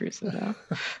not intrusive, though.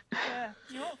 Yeah,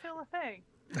 you won't feel a thing.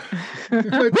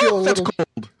 You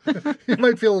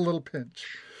might feel a little pinch.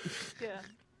 Yeah.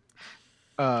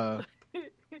 Uh,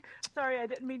 Sorry, I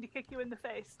didn't mean to kick you in the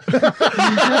face.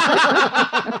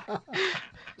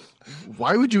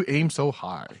 Why would you aim so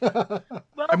high? Well,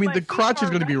 I mean, my the feet crotch is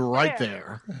are going to be right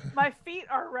there. My feet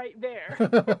are right there.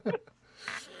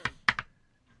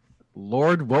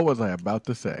 Lord, what was I about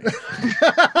to say?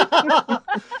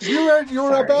 You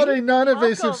were about a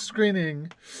non-invasive Welcome.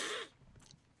 screening.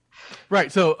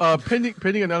 Right. So,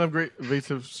 pending a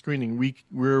non-invasive screening,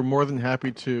 we're more than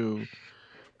happy to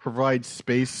provide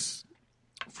space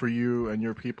for you and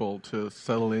your people to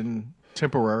settle in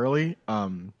temporarily.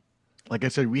 Like I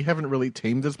said, we haven't really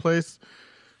tamed this place,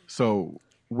 so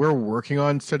we're working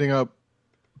on setting up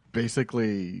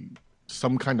basically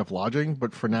some kind of lodging.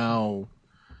 But for now,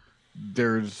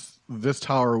 there's this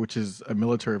tower, which is a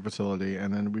military facility,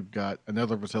 and then we've got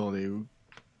another facility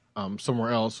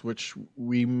somewhere else, which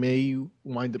we may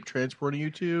wind up transporting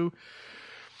you to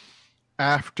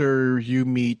after you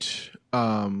meet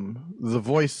the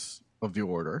voice of the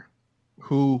order,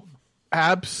 who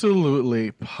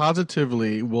absolutely,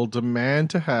 positively will demand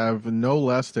to have no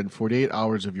less than 48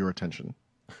 hours of your attention.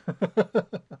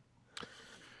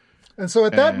 And so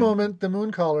at that moment, the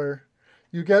Mooncaller,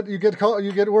 you get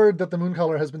word that the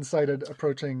Mooncaller has been sighted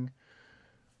approaching.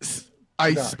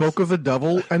 I spoke of the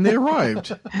devil, and they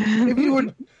arrived.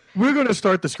 We're going to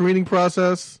start the screening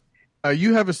process.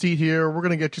 You have a seat here. We're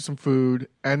going to get you some food,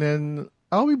 and then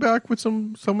I'll be back with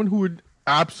someone who would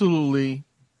absolutely,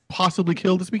 possibly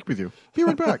kill to speak with you. Be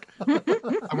right back.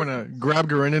 I'm going to grab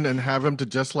Garinin and have him to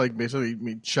just like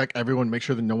basically check everyone, make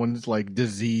sure that no one's like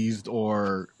diseased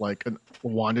or like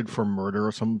wanted for murder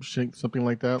or something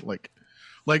like that. Like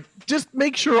just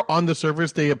make sure on the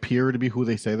surface they appear to be who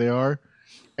they say they are.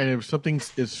 And if something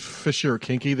is fishy or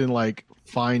kinky, then like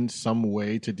find some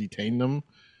way to detain them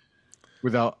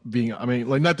without being, I mean,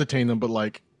 like not detain them, but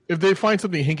like if they find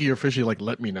something hinky or fishy, like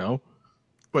let me know.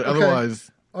 But otherwise.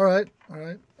 All right.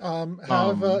 Roll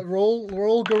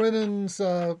Garinin's,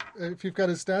 if you've got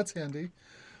his stats handy.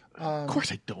 Of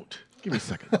course I don't. Give me a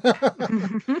second. A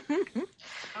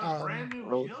brand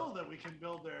new hill that we can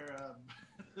build their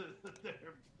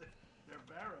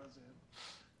barrows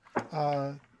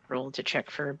in. Roll to check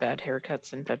for bad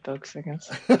haircuts and bed bugs, I guess.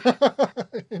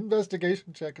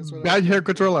 Investigation check is what bad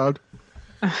haircuts are allowed.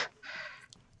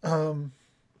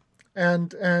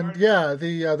 And yeah,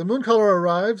 the Mooncaller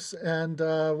arrives, and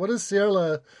what does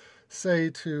Sierra say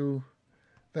to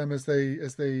them as they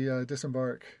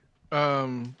disembark?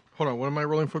 Hold on, what am I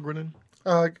rolling for, Grinnin?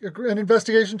 An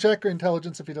investigation check or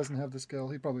intelligence if he doesn't have the skill.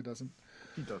 He probably doesn't.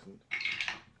 He doesn't.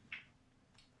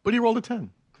 But he rolled a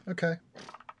 10. Okay.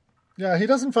 Yeah, he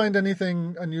doesn't find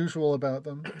anything unusual about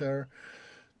them. They're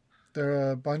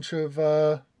a bunch of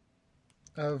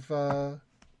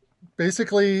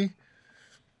basically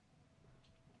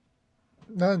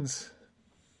nuns.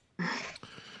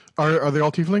 Are they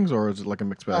all tieflings, or is it like a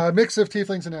mixed bag? Mix of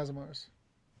tieflings and Azamars.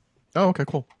 Oh, okay,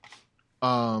 cool.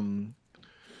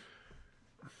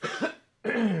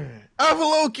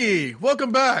 Avaloki,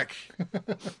 welcome back.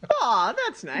 Aw,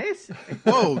 that's nice.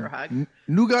 Whoa,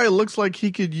 new guy looks like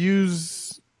he could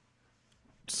use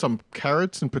some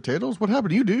carrots and potatoes. What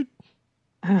happened to you, dude?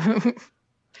 There's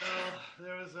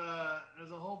a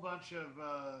whole bunch of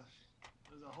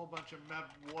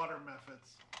water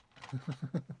methods.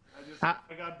 I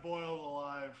got boiled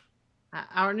alive.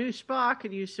 Our new spa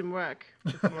could use some work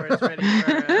before it's ready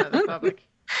for the public.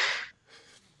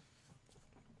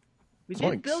 We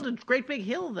did build a great big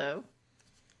hill, though.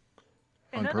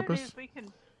 In On other purpose? news, we can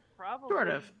probably... Sort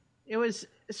of. It was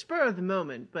a spur of the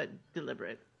moment, but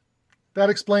deliberate. That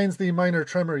explains the minor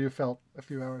tremor you felt a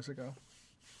few hours ago.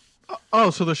 Oh,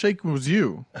 so the shake was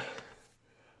you. I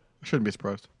shouldn't be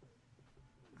surprised.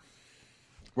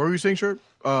 What were you saying, Sherp?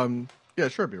 Yeah,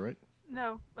 Sherpy, right?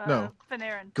 No.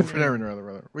 Fanarin. Fanarin, rather.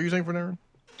 What were you saying, Fanarin?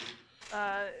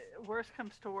 Worst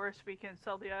comes to worst, we can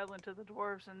sell the island to the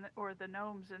dwarves or the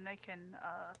gnomes, and they can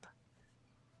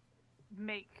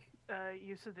make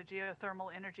use of the geothermal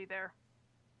energy there.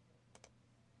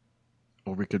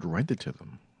 Or we could rent it to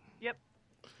them. Yep.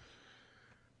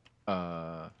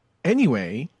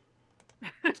 Anyway,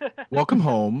 welcome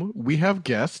home. We have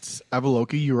guests.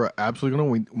 Avaloki, you are absolutely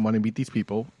going to want to meet these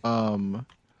people.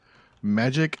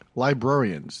 Magic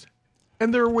librarians.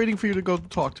 And they're waiting for you to go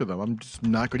talk to them. I'm just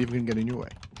not going to even get in your way.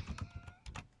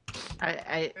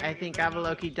 I think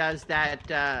Avaloki does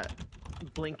that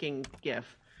blinking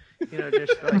gif. You know,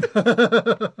 just like...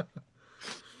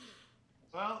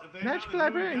 Well, if they Magic know the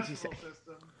librarians, you say.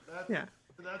 system,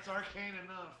 that's arcane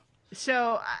enough.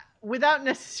 So, without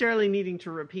necessarily needing to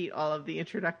repeat all of the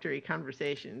introductory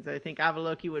conversations, I think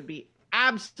Avaloki would be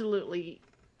absolutely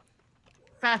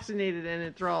fascinated and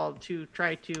enthralled to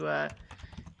try to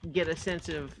get a sense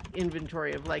of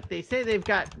inventory of, like, they say they've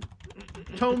got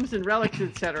tomes and relics,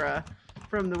 etc.,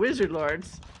 from the Wizard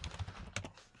Lords.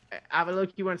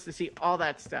 Avaloki wants to see all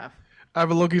that stuff.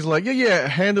 Avaloki's like, yeah,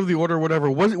 Hand of the Order, whatever.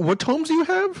 What tomes do you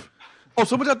have? Oh,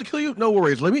 someone's out to kill you? No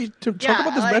worries. Let me talk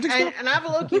about this magic stuff. And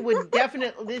Avaloki would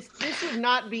definitely... This would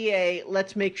not be a,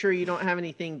 let's make sure you don't have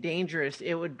anything dangerous.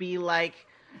 It would be like,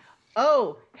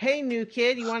 oh, hey, new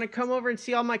kid, you want to come over and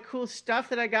see all my cool stuff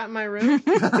that I got in my room?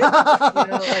 You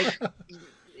know, like,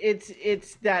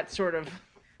 it's that sort of,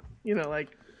 you know, like,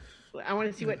 I want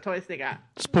to see what toys they got.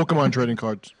 It's Pokemon trading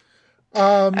cards.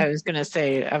 I was going to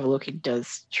say Avaloki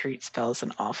does treat spells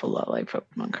an awful lot like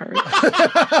Pokemon cards.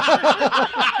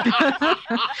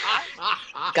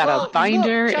 Got a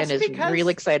binder and is real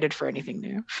excited for anything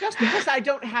new. Just because I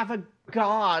don't have a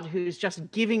god who's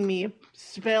just giving me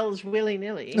spells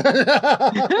willy-nilly,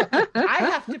 I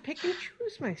have to pick and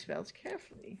choose my spells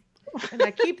carefully. And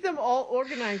I keep them all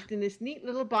organized in this neat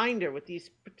little binder with these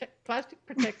plastic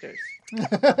protectors.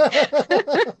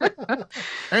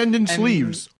 And in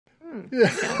sleeves.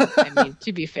 Yeah, I mean,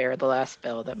 to be fair, the last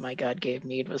spell that my god gave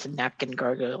me was a napkin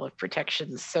gargoyle of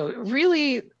protections. So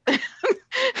really,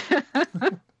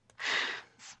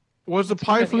 was the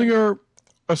Pie Flinger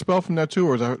a spell from that too,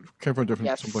 or is that came from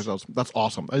someplace else? That's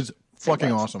awesome. That is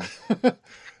fucking awesome.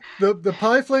 The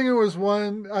Pie Flinger was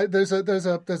one. There's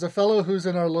a fellow who's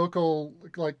in our local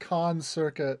con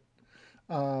circuit,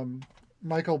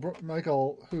 Michael,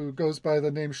 who goes by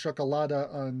the name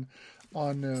Chocolada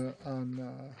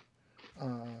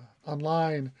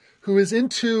online, who is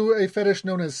into a fetish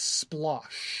known as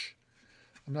splosh.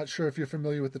 I'm not sure if you're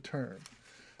familiar with the term.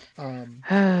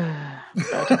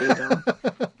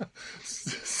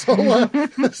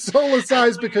 Sola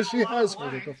sighs because she has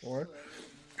heard it before.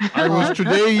 I was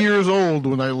today years old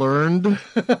when I learned.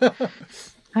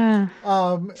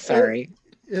 Sorry.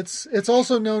 It's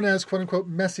also known as quote unquote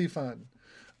messy fun.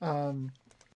 And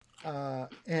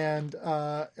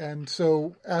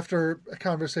so after a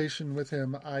conversation with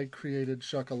him, I created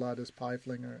Chocolada's Pie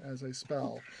Flinger as a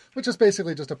spell, which is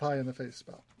basically just a pie in the face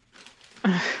spell.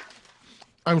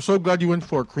 I'm so glad you went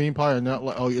for a cream pie and not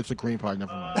it's a cream pie.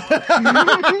 Never mind.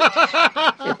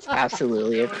 It's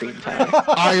absolutely a cream pie.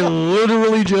 I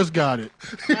literally just got it.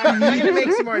 I'm going to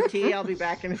make some more tea. I'll be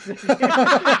back in a second.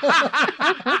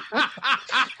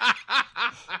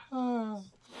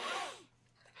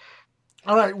 All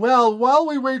right. Well, while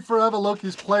we wait for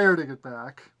Avaloki's player to get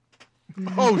back.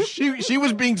 Oh, she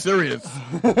was being serious.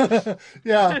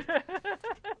 Yeah.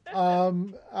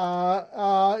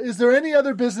 Is there any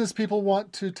other business people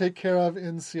want to take care of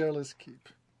in Sierra's Keep?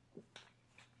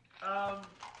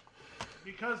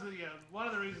 Because one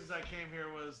of the reasons I came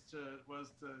here was to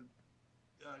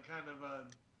kind of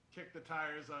kick the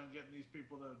tires on getting these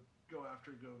people to go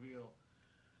after Goville.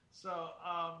 So,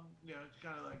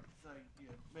 kind of like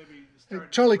maybe start. Hey,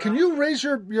 Charlie, can you raise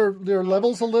your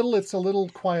levels a little? It's a little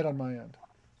quiet on my end.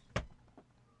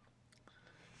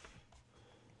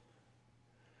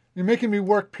 You're making me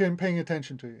work paying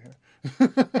attention to you here.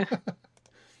 Figure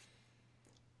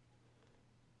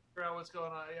out what's going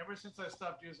on. Ever since I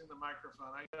stopped using the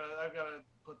microphone, I've got to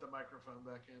put the microphone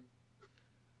back in.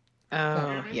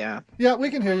 Oh, yeah. Yeah, we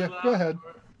can hear you. Go ahead.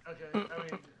 Okay. I mean,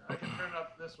 I can turn it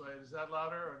up this way. Is that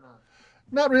louder or not?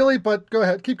 Not really, but go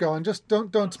ahead. Keep going. Just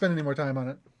don't spend any more time on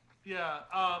it. Yeah.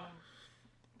 I'll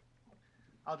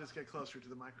just get closer to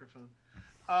the microphone.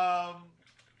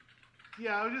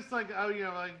 Yeah, I was just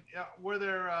were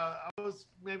there? I was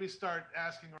maybe start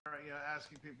asking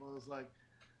people. It was like,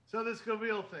 so this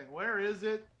Goville thing, where is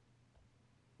it?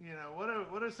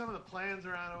 What are some of the plans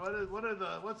around it?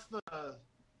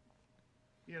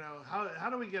 How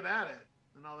do we get at it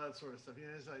and all that sort of stuff?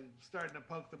 It's like starting to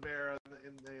poke the bear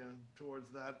towards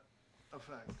that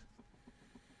effect.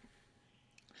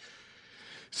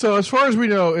 So as far as we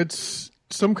know, it's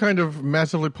some kind of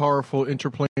massively powerful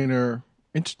interplanar.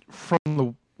 From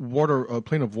the water,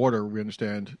 plane of water, we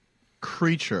understand,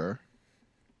 creature,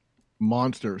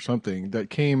 monster, something that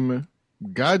came,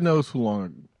 God knows who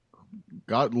long,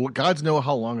 gods know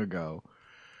how long ago,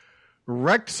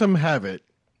 wrecked some havoc.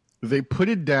 They put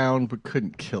it down but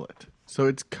couldn't kill it. So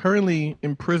it's currently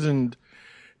imprisoned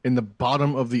in the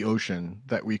bottom of the ocean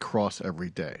that we cross every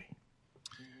day.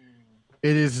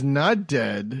 It is not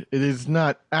dead. It is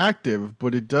not active,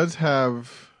 but it does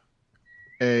have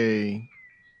a...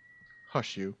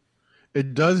 Hush you.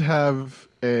 It does have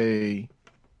an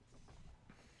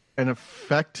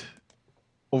effect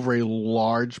over a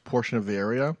large portion of the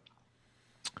area.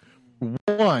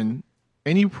 One,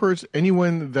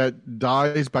 anyone that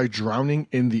dies by drowning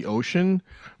in the ocean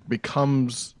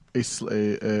becomes a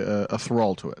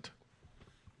thrall to it.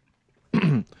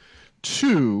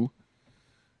 Two,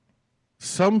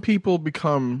 some people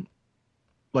become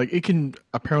it can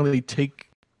apparently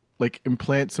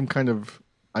implant some kind of,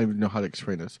 I don't know how to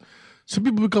explain this. Some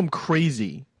people become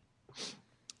crazy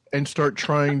and start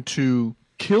trying to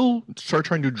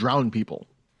drown people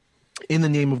in the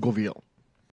name of Goville.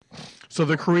 So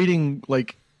they're creating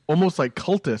almost like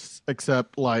cultists,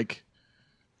 except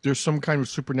there's some kind of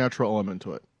supernatural element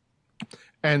to it.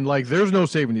 And there's no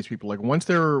saving these people. Once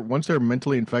they're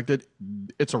mentally infected,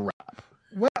 it's a wrap.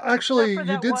 Well, actually,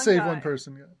 you did save one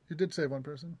person. You did save one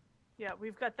person. Yeah,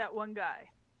 we've got that one guy.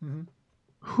 Mm-hmm.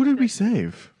 Who did we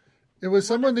save? It was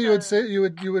someone that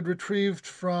you had retrieved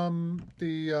from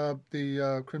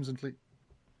the Crimson Fleet.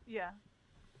 Yeah.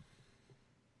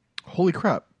 Holy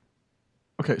crap.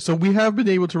 Okay, so we have been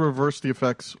able to reverse the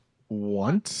effects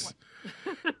once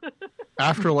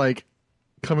after like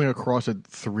coming across it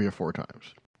 3 or 4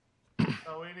 times.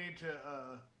 Oh, we need to.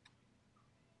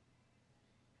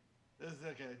 This is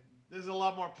okay. This is a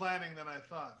lot more planning than I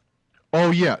thought.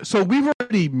 Oh yeah, so we've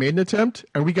already made an attempt,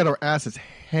 and we got our asses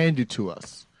handed to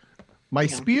us. My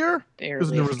spear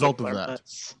is the result of that.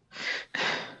 Butts.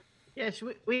 Yes,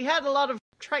 we had a lot of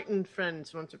Triton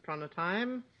friends once upon a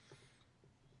time.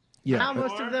 Yeah. Now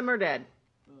most of them are dead.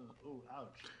 Oh, ouch.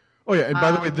 Oh yeah, and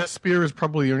by the way, this spear is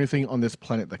probably the only thing on this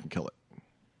planet that can kill it.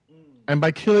 And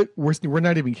by kill it, we're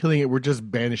not even killing it; we're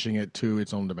just banishing it to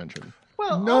its own dimension.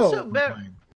 Well, No. also,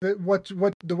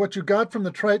 What you got from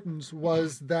the Tritons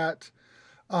was that,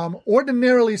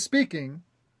 ordinarily speaking,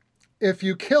 if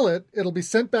you kill it, it'll be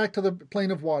sent back to the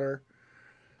plane of water.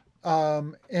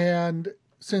 And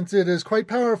since it is quite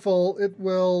powerful, it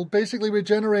will basically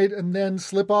regenerate and then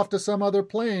slip off to some other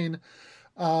plane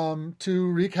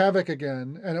to wreak havoc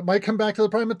again. And it might come back to the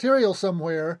prime material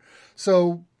somewhere.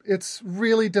 So it's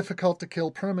really difficult to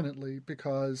kill permanently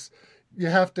because you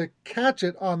have to catch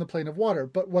it on the plane of water.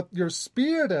 But what your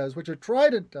spear does, what your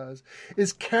trident does,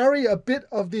 is carry a bit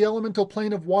of the elemental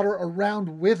plane of water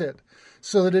around with it.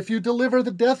 So that if you deliver the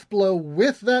death blow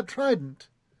with that trident,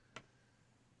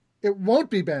 it won't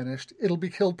be banished. It'll be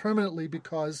killed permanently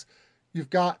because you've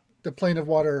got the plane of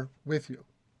water with you.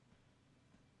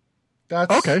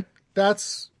 That's okay.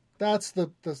 That's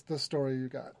the story you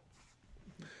got.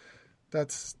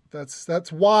 That's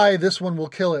why this one will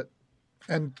kill it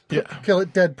and kill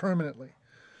it dead permanently.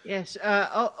 yes.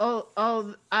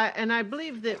 I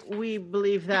believe that we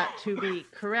believe that to be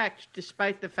correct,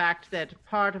 despite the fact that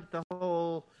part of the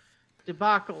whole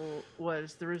debacle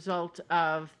was the result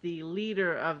of the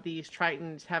leader of these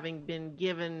Tritons having been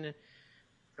given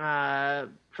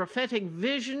prophetic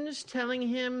visions telling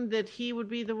him that he would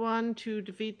be the one to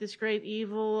defeat this great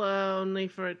evil, only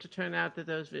for it to turn out that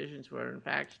those visions were in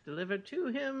fact delivered to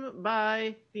him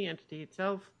by the entity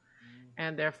itself,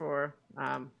 and therefore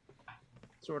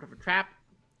sort of a trap.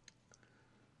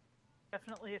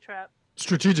 Definitely a trap.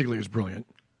 Strategically, it's brilliant.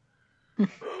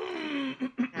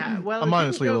 Well, I'm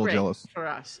honestly a little jealous for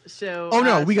us. So, oh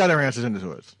no, we got our answers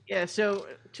into it. Yeah, so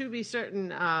to be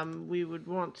certain, we would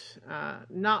want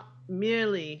not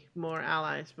merely more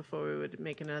allies before we would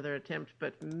make another attempt,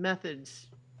 but methods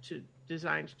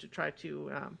designed to try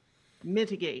to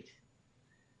mitigate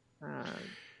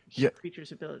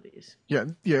creatures' abilities. Yeah.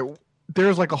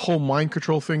 There's like a whole mind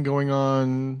control thing going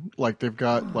on. Like they've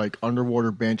got like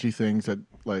underwater banshee things that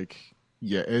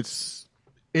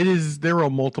there are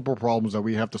multiple problems that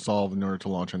we have to solve in order to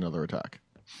launch another attack.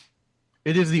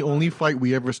 It is the only fight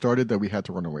we ever started that we had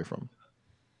to run away from.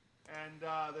 And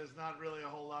there's not really a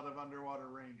whole lot of underwater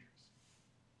rangers.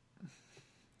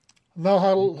 No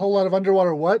whole lot of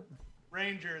underwater what?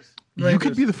 Rangers. You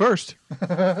could be the first.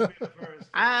 The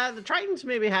Tritons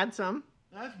maybe had some.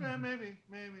 That's maybe,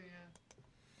 yeah.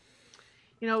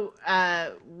 You know,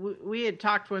 we had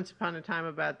talked once upon a time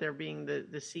about there being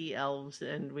the sea elves,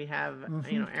 and we have,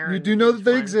 Aaron. You do know that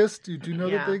they exist. You do know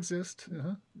that they exist.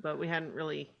 Uh-huh. But we hadn't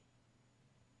really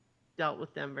dealt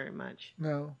with them very much.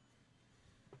 No.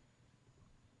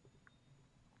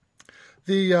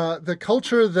 The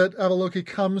culture that Avaloki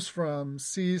comes from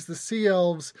sees the sea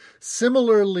elves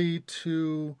similarly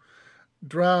to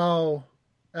drow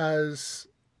as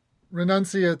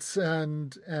renunciates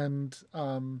and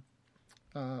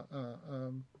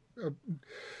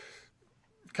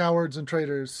cowards and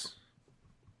traitors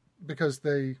because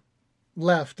they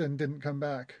left and didn't come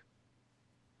back.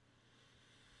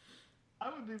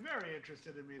 I would be very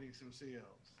interested in meeting some sea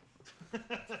elves.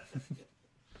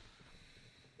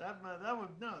 That would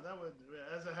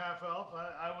as a half elf,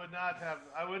 I would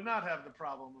not have the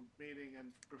problem of meeting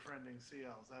and befriending sea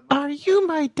elves. Are you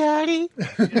my daddy?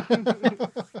 Yeah.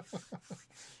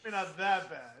 Maybe not that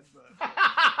bad, but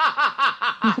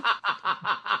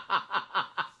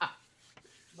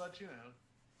but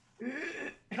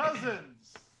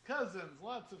cousins,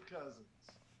 lots of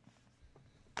cousins.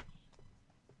 Okay,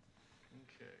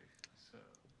 so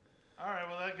all right,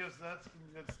 well that's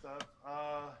some good stuff.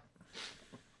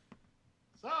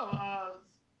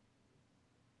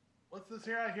 What's this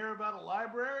here? I hear about a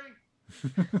library.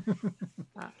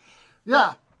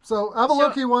 Yeah. So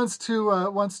Avaloki wants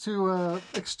to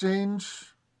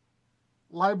exchange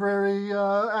library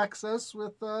access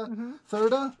with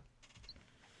Thurdah.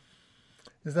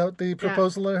 Is that the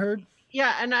proposal I heard?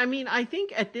 Yeah, and I mean, I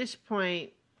think at this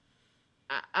point,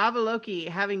 Avaloki,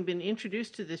 having been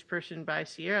introduced to this person by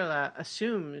Sierra,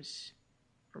 assumes,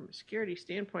 from a security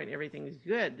standpoint, everything's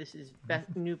good. This is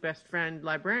new best friend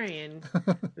librarian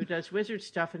who does wizard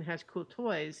stuff and has cool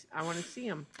toys. I want to see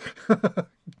him.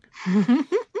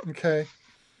 Okay.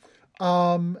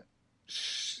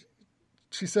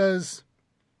 She says,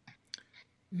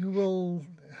 "You will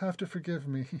have to forgive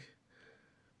me.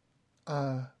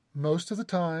 Most of the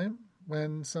time,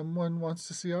 when someone wants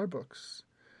to see our books,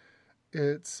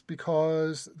 it's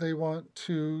because they want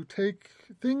to take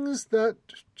things that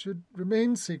should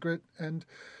remain secret and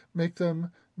make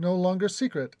them no longer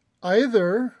secret,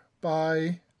 either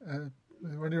by,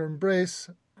 when you embrace,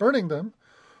 burning them,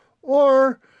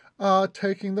 or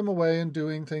taking them away and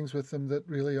doing things with them that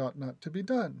really ought not to be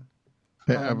done."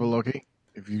 Hey, Avaloki,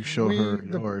 if you show her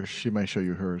yours, she might show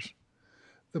you hers.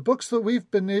 The books that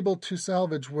we've been able to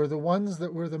salvage were the ones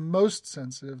that were the most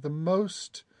sensitive, the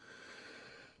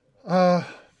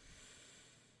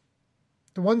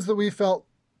ones that we felt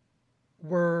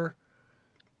were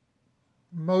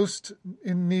most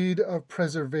in need of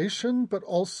preservation, but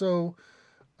also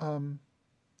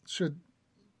should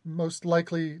most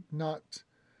likely not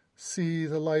see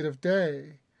the light of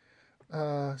day.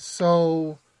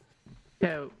 So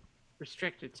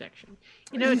restricted section.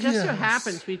 It just so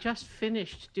happens we just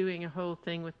finished doing a whole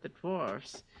thing with the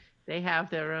dwarfs. They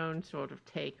have their own sort of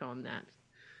take on that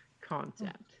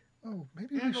concept. Oh,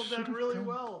 maybe handled them really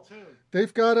well too.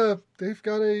 They've got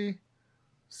a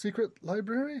secret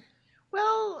library.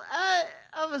 Well,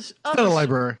 It's not a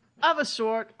library. Of a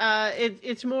sort.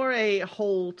 It's more a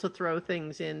hole to throw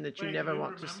things in that you never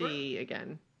want to remember? see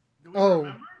again.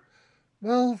 Remember?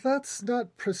 Well, that's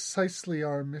not precisely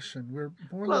our mission. We're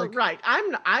more right.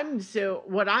 So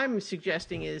what I'm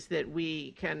suggesting is that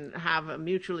we can have a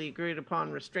mutually agreed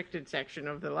upon restricted section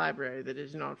of the library that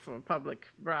is not for public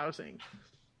browsing.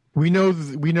 We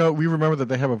remember that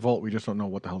they have a vault. We just don't know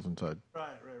what the hell's inside. Right.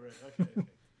 Okay.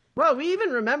 Well, we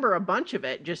even remember a bunch of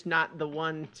it, just not the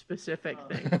one specific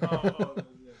thing. The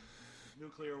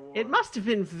nuclear war. It must have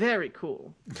been very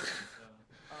cool.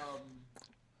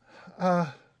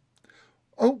 I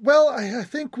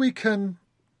think we can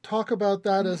talk about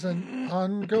that as an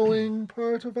ongoing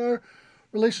part of our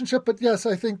relationship. But yes,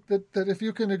 I think that if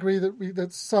you can agree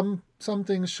that some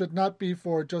things should not be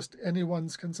for just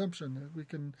anyone's consumption, we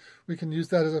can use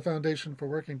that as a foundation for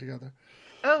working together.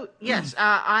 Oh yes,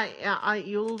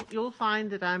 you'll find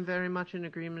that I'm very much in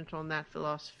agreement on that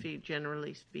philosophy,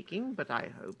 generally speaking. But I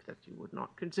hope that you would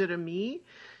not consider me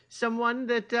someone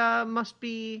that must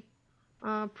be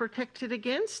protected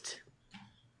against.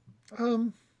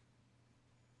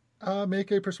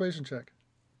 Make a persuasion check.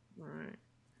 All right.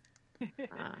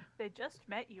 They just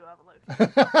met you, Avaloki.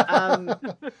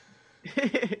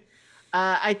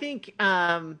 I think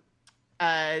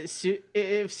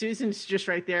if Susan's just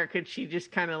right there, could she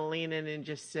just kind of lean in and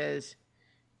just says,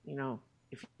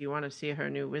 if you want to see her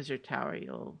new wizard tower,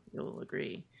 you'll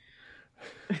agree.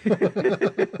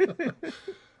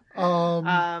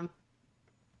 I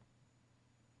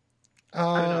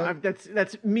don't know.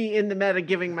 That's me in the meta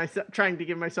trying to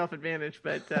give myself advantage,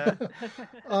 but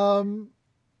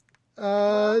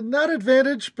not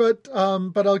advantage, but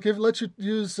I'll let you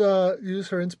use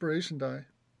her inspiration die.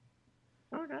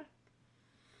 Okay.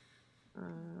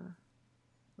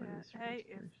 Hey,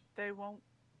 if they won't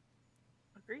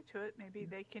agree to it, maybe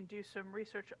they can do some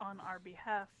research on our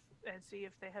behalf and see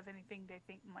if they have anything they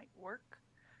think might work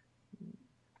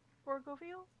for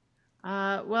Goville.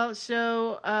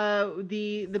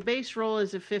 The base roll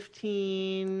is a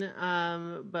 15,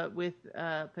 but with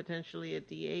potentially a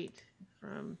D8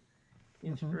 from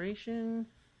inspiration.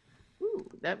 Ooh,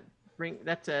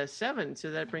 that's a 7,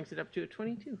 so that brings it up to a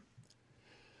 22.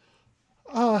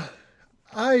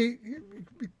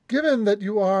 Given that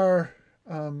you are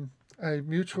a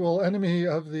mutual enemy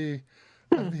of the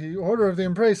Order of the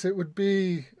Embrace, it would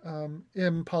be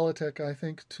impolitic, I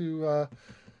think, to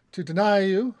deny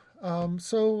you.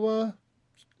 So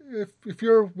if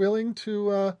you're willing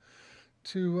to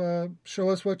show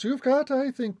us what you've got,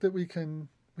 I think that we can.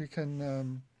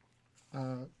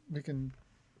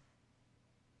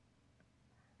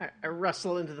 I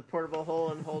rustle into the portable hole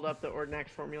and hold up the Ordinax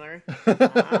formulary.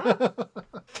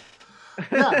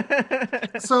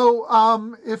 Yeah.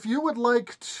 So if you would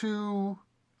like to,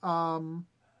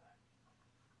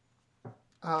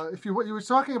 if you were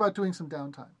talking about doing some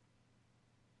downtime.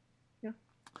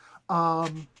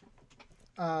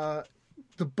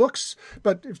 The books,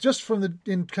 but just from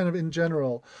in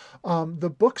general, the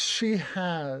books she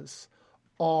has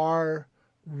are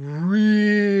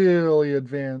really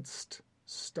advanced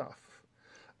stuff.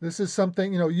 This is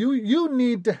something, you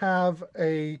need to have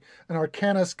an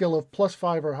Arcana skill of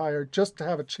 +5 or higher just to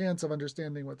have a chance of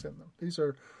understanding what's in them. These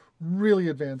are really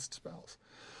advanced spells.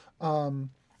 There's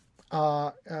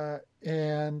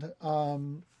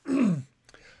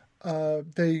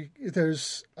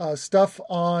stuff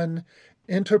on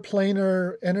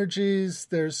interplanar energies.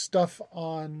 There's stuff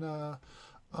on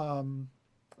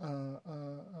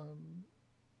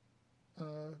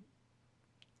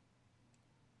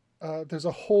there's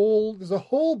a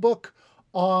whole book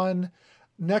on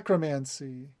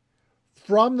necromancy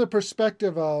from the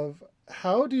perspective of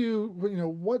how do you,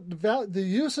 what the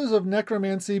uses of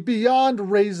necromancy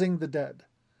beyond raising the dead.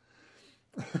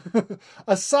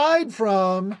 Aside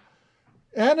from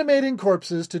animating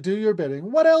corpses to do your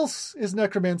bidding, what else is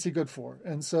necromancy good for?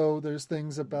 And so there's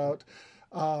things about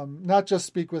not just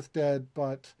speak with dead,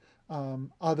 but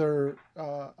other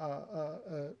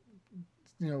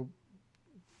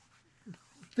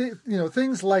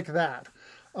things like that.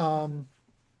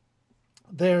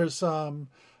 There's a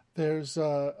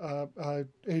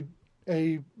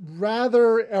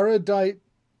rather erudite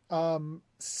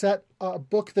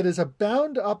book that is a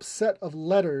bound-up set of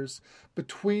letters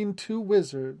between two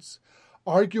wizards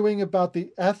arguing about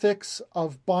the ethics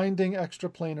of binding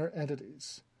extraplanar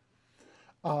entities.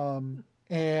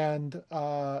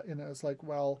 It's like,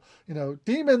 well,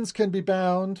 demons can be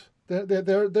bound.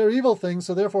 They're evil things,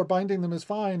 so therefore binding them is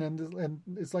fine. And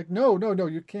it's like, no,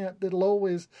 you can't. It'll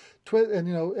always twist, and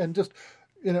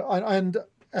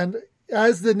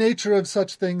as the nature of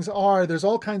such things are, there's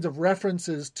all kinds of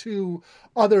references to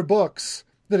other books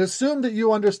that assume that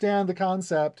you understand the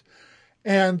concept,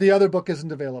 and the other book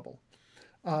isn't available,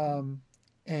 that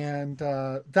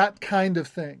kind of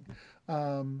thing.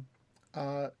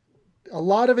 A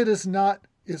lot of it is not.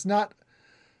 You're not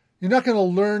going to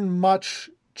learn much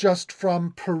just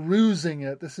from perusing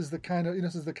it. This is the kind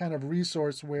of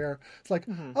resource where it's like,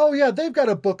 oh yeah, they've got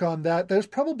a book on that. There's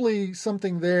probably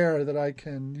something there that I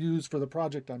can use for the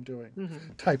project I'm doing,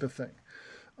 type of thing.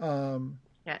 So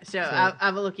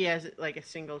Avalokhi has like a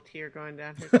single tear going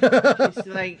down her. She's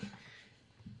like,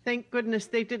 thank goodness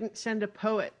they didn't send a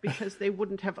poet, because they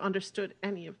wouldn't have understood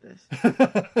any of this. I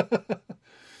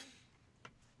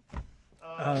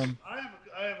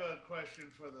have a question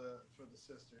for the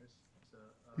sisters.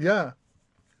 Yeah.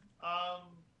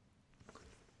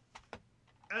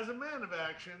 As a man of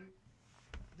action,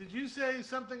 did you say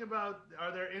something about,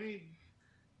 are there any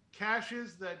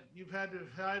caches that you've had to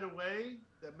hide away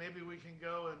that maybe we can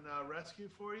go and rescue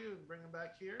for you and bring them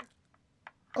back here?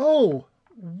 Oh,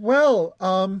 well,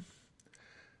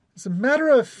 as a matter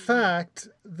of fact,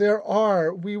 there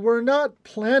are. We were not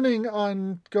planning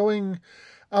on going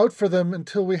out for them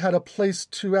until we had a place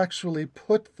to actually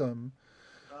put them.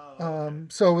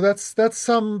 So that's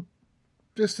some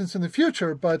distance in the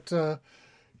future, but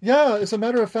as a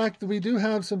matter of fact, we do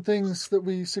have some things that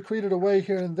we secreted away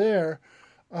here and there,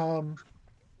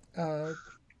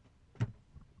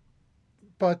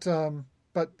 but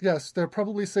yes, they're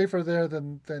probably safer there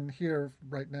than here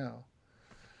right now.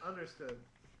 Understood.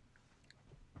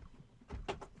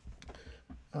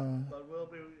 But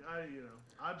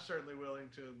I'm certainly willing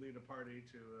to lead a party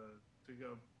to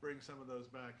go bring some of those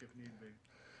back if need be.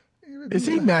 Is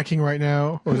he macking right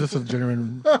now, or is this a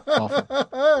genuine offer?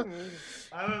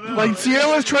 I don't know. Like,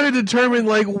 Sierra's trying to determine,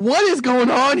 like, what is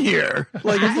going on here?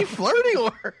 Like, is he flirting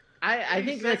or? I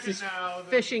think that's just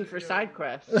fishing for side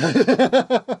quests.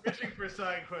 Fishing for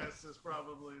side quests is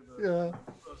probably the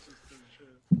closest to the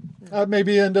truth. That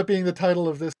maybe end up being the title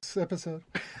of this episode.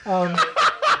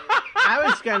 I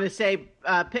was going to say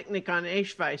picnic on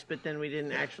Ashvice, but then we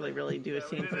didn't actually really do a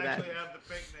scene for that. We didn't actually have the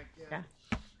picnic yet.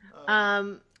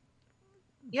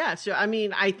 Yeah. So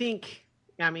I think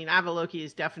Avalokhi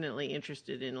is definitely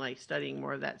interested in like studying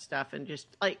more of that stuff, and just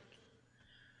like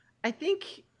I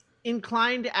think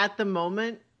inclined at the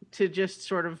moment to just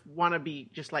sort of want to be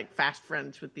just like fast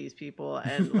friends with these people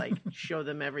and like show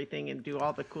them everything and do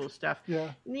all the cool stuff.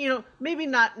 Yeah. Maybe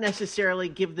not necessarily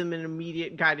give them an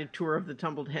immediate guided tour of the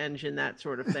tumbled henge and that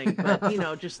sort of thing,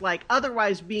 but just like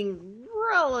otherwise being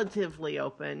relatively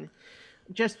open,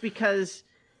 just because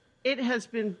it has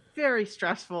been very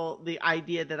stressful, the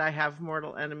idea that I have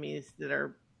mortal enemies that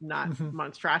are not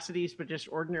monstrosities, but just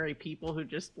ordinary people who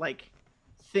just like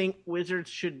think wizards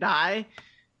should die.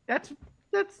 That's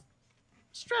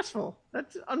stressful.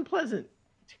 That's unpleasant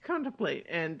to contemplate.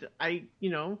 And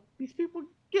these people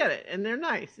get it, and they're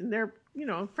nice, and they're,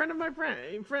 friend of my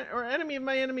friend, or enemy of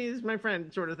my enemy is my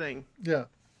friend, sort of thing. Yeah.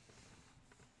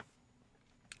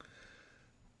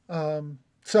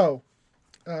 So,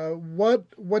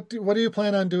 what do you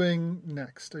plan on doing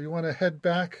next? Do you want to head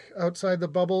back outside the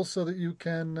bubble so that you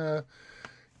can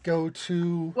go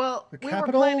to the capital? We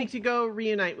were planning to go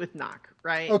reunite with Nock,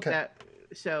 right? Okay.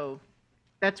 So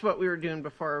that's what we were doing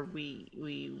before we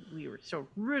were so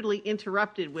rudely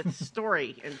interrupted with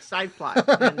story and side plot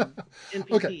and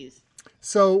NPCs. Okay.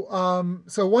 So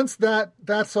once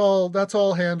that's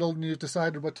all handled and you've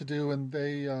decided what to do, and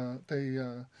they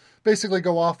basically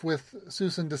go off with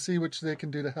Susan to see which they can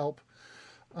do to help.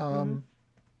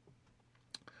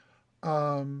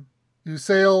 You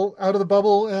sail out of the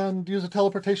bubble and use a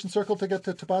teleportation circle to get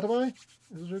to Tabatabai?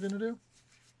 Is what you're going to do?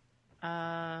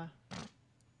 I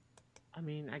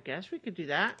mean, I guess we could do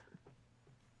that.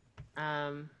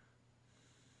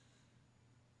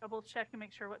 Double check and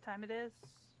make sure what time it is.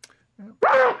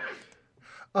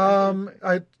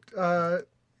 I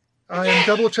am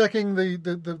double checking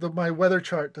the my weather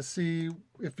chart to see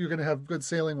if you're going to have good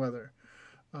sailing weather.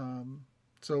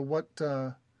 So what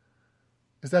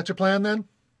is that your plan then?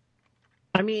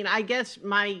 I mean, I guess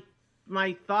my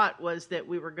thought was that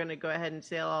we were going to go ahead and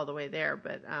sail all the way there,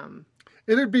 but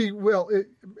it'd be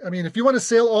if you want to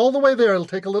sail all the way there, it'll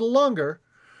take a little longer.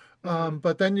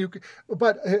 But then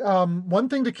one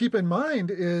thing to keep in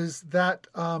mind is that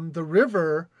the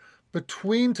river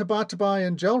between Tabatabai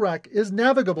and Jelrak is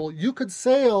navigable. You could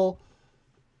sail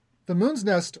the Moon's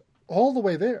Nest all the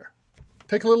way there.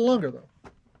 Take a little longer though.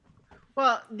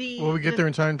 Well, will we get there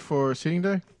in time for seating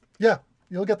day? Yeah,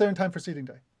 you'll get there in time for seating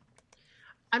day.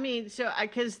 I mean,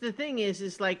 because the thing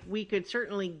is like we could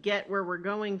certainly get where we're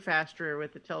going faster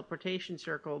with the teleportation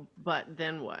circle, but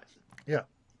then what? Yeah.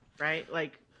 Right?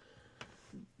 Like.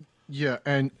 Yeah,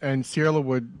 and Ciela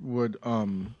would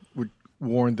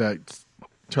warn that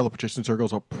teleportation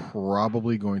circles are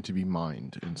probably going to be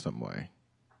mined in some way,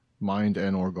 mined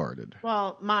and or guarded.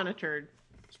 Well, monitored,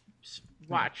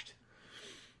 watched.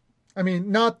 I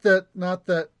mean, not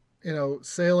that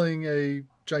sailing a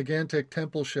gigantic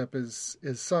temple ship is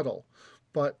subtle,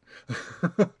 but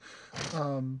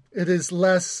it is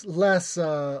less.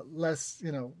 The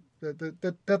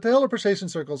teleportation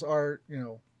circles are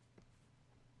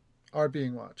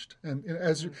being watched, and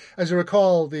as you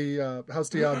recall, the House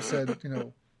Diab said,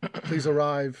 please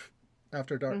arrive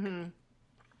after dark. Mm-hmm.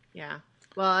 Yeah.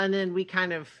 Well, and then we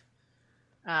kind of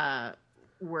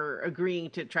were agreeing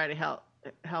to try to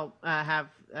help have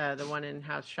the one in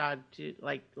House Shad to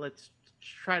let's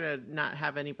try to not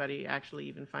have anybody actually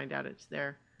even find out it's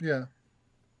there. Yeah.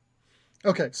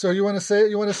 Okay, so you want to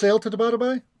sail to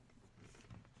Tabatabai?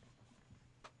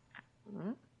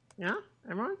 Yeah,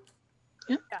 everyone.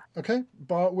 Yeah. Okay,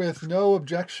 but with no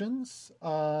objections,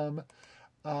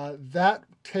 that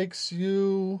takes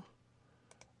you.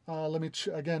 Let me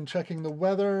again checking the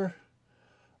weather.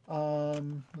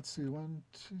 Let's see, 1,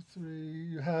 2, 3.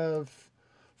 You have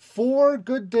 4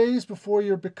 good days before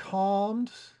you're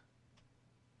becalmed,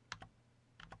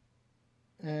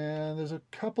 and there's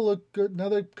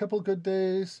another couple of good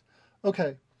days.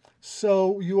 Okay,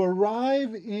 so you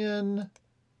arrive in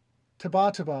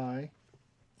Tabatabai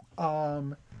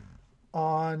on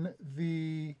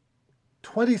the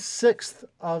 26th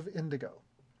of Indigo.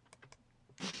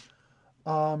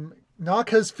 Nock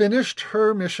has finished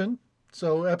her mission.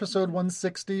 So episode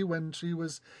 160, when she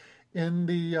was in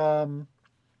the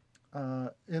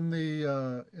invading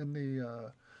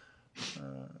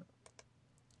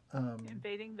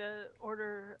the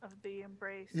Order of the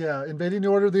Embrace. Yeah, invading the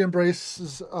Order of the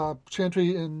Embrace's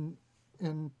chantry in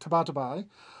Tabatabai.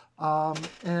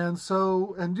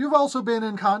 And you've also been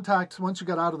in contact, once you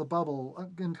got out of the bubble,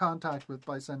 in contact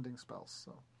by sending spells.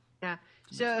 So yeah.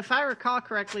 So if I recall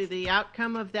correctly, the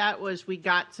outcome of that was we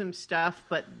got some stuff,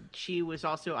 but she was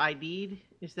also ID'd.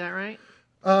 Is that right?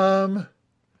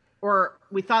 Or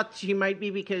we thought she might be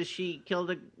because she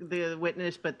killed the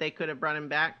witness, but they could have brought him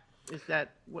back. Is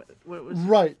that what it was?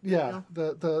 Right. Yeah.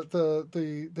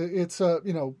 It's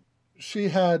she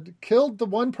had killed the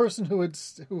one person who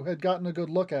had gotten a good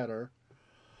look at her,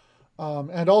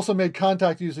 and also made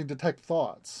contact using detect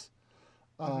thoughts.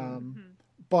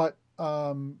 But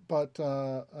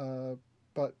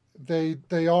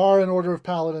they are an order of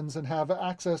paladins and have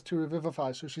access to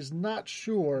revivify, so she's not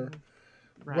sure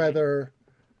whether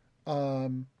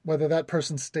that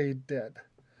person stayed dead.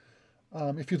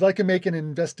 If you'd like to make an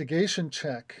investigation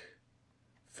check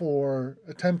for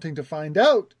attempting to find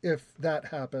out if that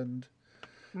happened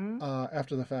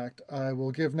after the fact, I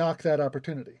will give Nock that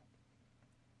opportunity.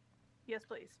 Yes,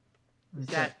 please.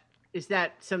 Is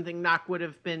that something Nock would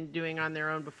have been doing on their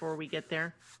own before we get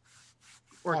there?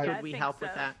 Or could we help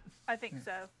with that? I think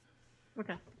so.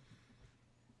 Okay.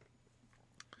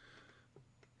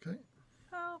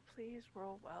 Oh, please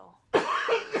roll well.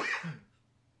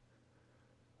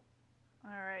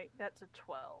 All right, that's a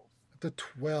 12. The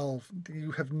 12.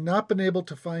 You have not been able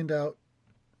to find out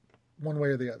one way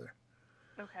or the other.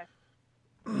 Okay.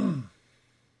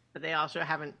 But they also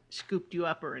haven't scooped you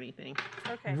up or anything.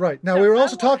 Okay. Right. Now, So we were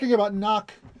also talking about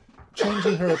Nock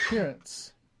changing her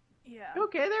appearance. Yeah.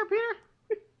 Okay there, Peter?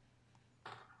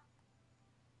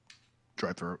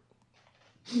 Dry throat.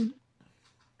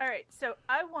 All right, so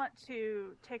I want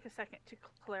to take a second to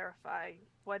clarify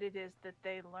what it is that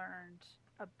they learned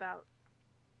about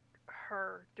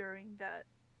her during that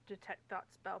detect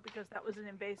thought spell, because that was an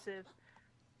invasive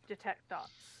detect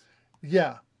thoughts.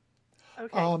 Yeah.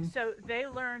 Okay, so they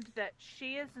learned that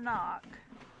she is Nock.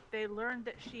 They learned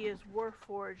that she is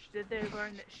Warforged. Did they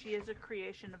learn that she is a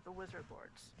creation of the Wizard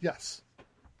Lords? Yes.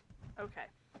 Okay.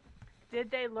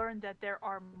 Did they learn that there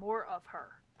are more of her?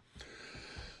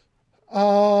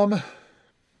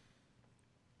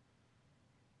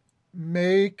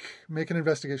 Make an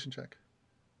investigation check.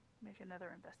 Make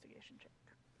another investigation check.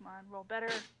 Come on, roll better.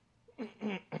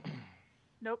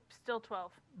 Nope, still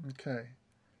 12. Okay.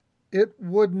 It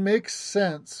would make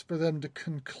sense for them to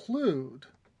conclude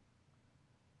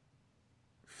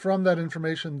from that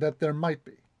information that there might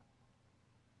be.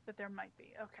 That there might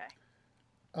be, okay.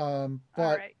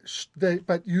 But right.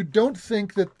 but you don't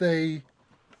think that they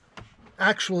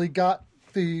actually got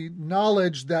the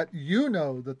knowledge that you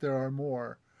know that there are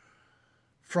more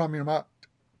from your mind.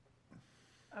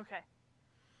 Okay.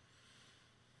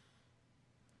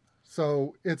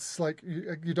 So it's like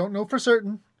you don't know for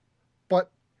certain, but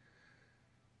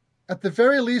at the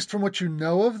very least, from what you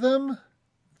know of them,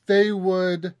 they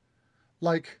would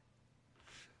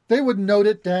note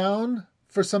it down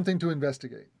for something to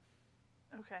investigate.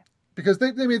 Okay. Because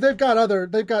they've got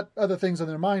other things on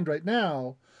their mind right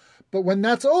now, but when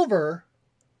that's over,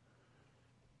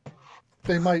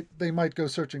 they might go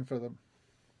searching for them.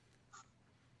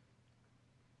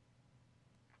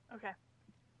 Okay.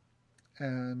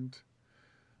 And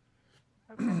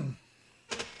okay.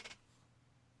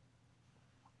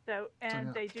 So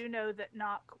they do know that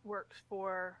Nock works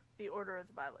for the Order of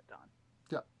the Violet Dawn.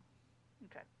 Yeah.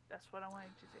 Okay, that's what I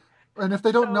wanted to do. And if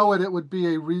they don't know it, it would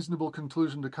be a reasonable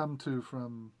conclusion to come to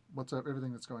from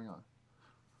everything that's going on.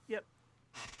 Yep.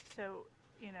 So,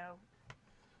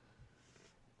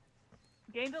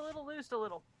 gained a little, losed a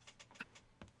little.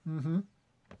 Mm-hmm.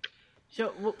 So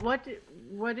what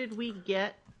did we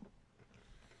get?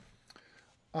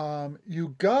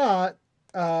 You got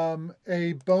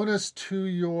a bonus to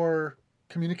your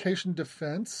communication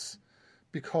defense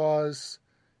because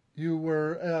you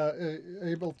were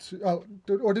able to. Oh,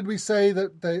 or did we say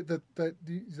that that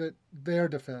their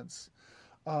defense?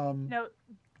 No,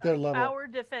 their level. Our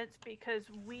defense, because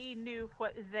we knew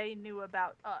what they knew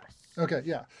about us. Okay,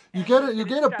 yeah, you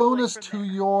get a bonus to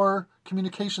your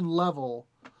communication level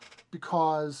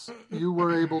because you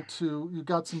were able to. You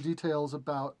got some details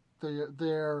about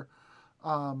their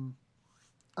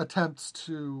attempts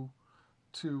to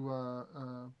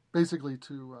basically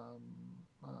to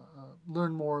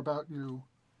learn more about you,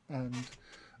 and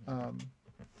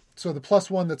so the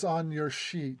 +1 that's on your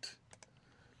sheet.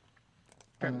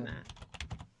 From that.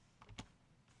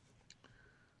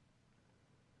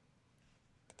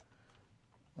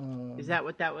 Is that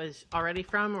what that was already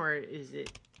from, or is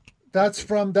it? That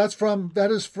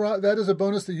is a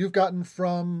bonus that you've gotten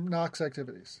from Nock's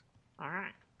activities. All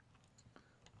right.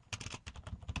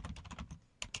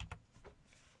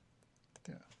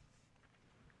 Yeah.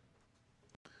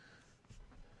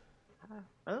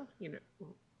 Oh,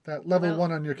 that level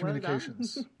 1 on your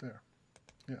communications there.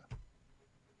 Yeah.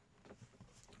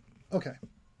 Okay.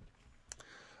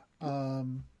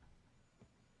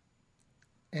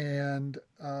 And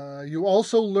you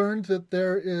also learned that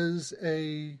there is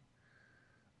a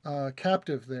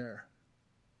captive there.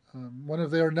 One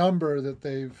of their number that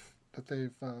they've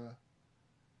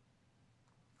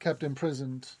kept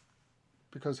imprisoned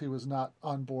because he was not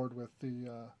on board with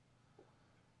the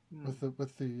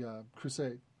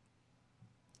crusade.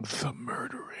 The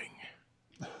murdering.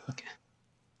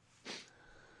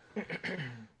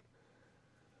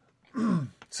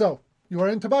 So you are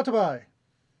in Tabatabai.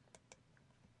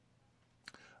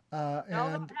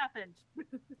 And what happened?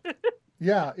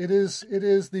 Yeah, it is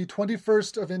the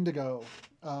 21st of Indigo.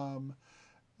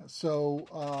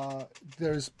 So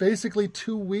there's basically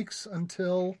 2 weeks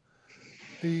until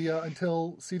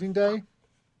seating day.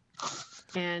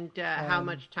 And how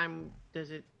much time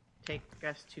does it take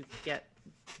us to get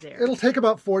there? It'll take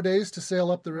about 4 days to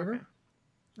sail up the river.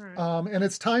 Okay. All right. And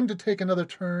it's time to take another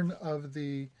turn of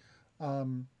the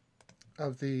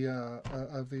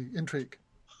intrigue.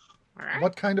 All right.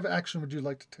 What kind of action would you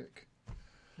like to take?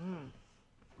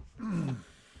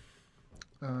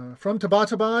 From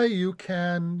Tabatabai, you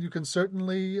can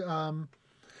certainly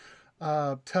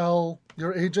tell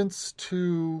your agents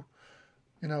to,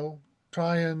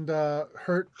 try and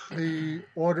hurt the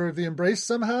Order of the Embrace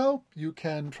somehow. You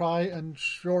can try and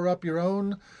shore up your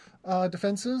own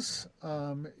defenses.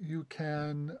 You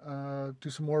can do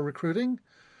some more recruiting.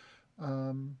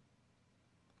 What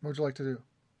would you like to do?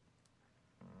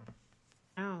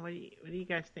 Oh, what do you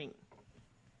guys think?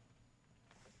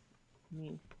 I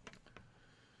mean,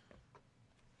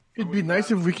 it'd be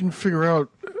nice if we can figure out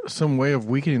some way of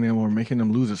weakening them or making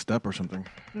them lose a step or something.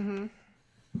 Mm-hmm.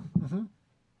 Mm-hmm.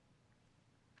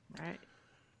 Right.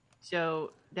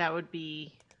 So that would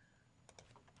be.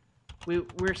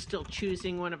 We're still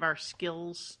choosing one of our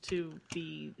skills to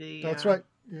be the. That's right.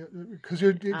 Because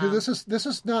this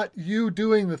is not you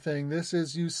doing the thing. This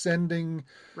is you sending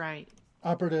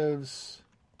operatives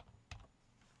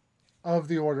of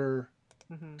the order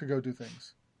to go do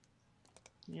things.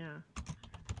 Yeah.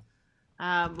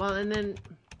 Well, and then,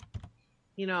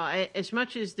 as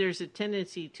much as there's a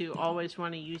tendency to always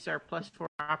want to use our +4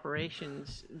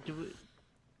 operations,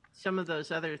 some of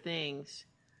those other things,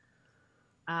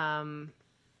 I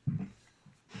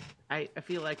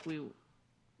feel like we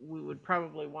would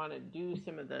probably want to do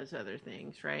some of those other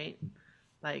things, right?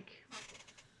 Like,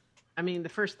 I mean, the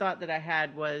first thought that I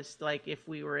had was, like, if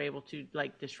we were able to,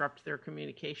 like, disrupt their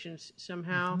communications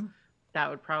somehow, that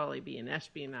would probably be an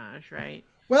espionage, right?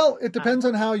 Well, it depends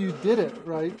on how you did it,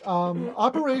 right?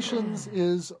 Operations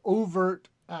is overt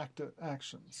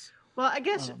actions. Well, I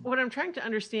guess what I'm trying to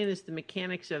understand is the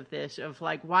mechanics of this, of,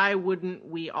 like, why wouldn't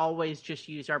we always just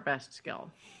use our best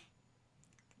skill?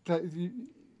 That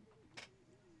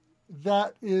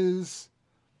is...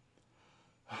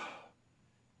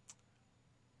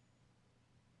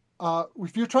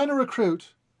 if you're trying to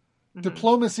recruit,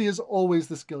 diplomacy is always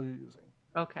the skill you're using.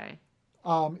 Okay.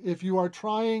 If you are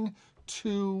trying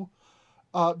to...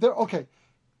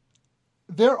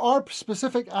 There are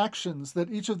specific actions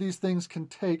that each of these things can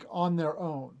take on their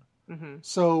own.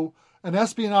 So an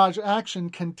espionage action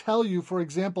can tell you, for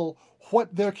example,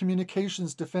 what their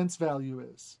communications defense value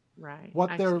is. Right. What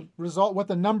what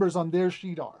the numbers on their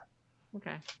sheet are.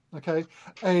 Okay.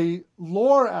 A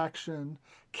lore action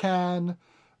can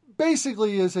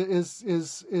basically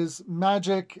is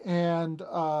magic and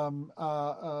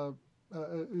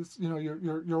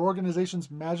your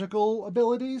organization's magical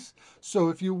abilities. So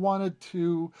if you wanted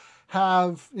to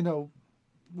have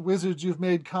wizards you've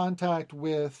made contact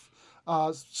with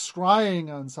scrying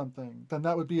on something, then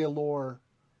that would be a lore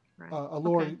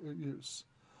use.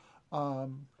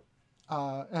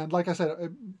 And like I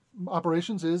said,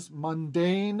 operations is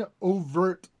mundane,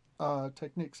 overt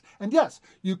techniques. And yes,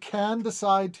 you can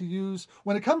decide to use,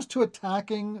 when it comes to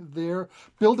attacking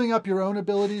building up your own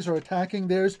abilities or attacking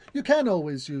theirs, you can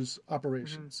always use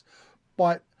operations.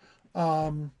 But,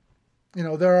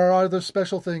 there are other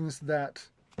special things that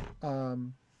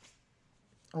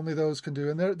only those can do.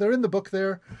 And they're in the book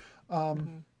there.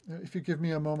 If you give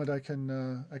me a moment, I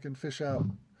can fish out.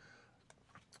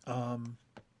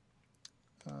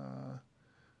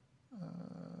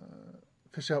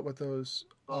 Fish out what those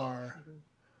are.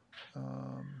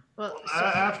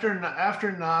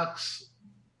 After Nock's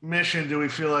mission, do we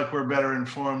feel like we're better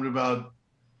informed about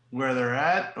where they're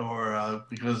at, or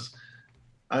because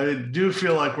I do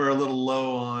feel like we're a little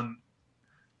low on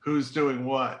who's doing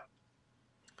what?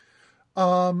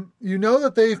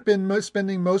 That they've been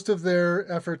spending most of their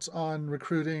efforts on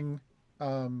recruiting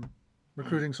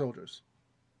soldiers.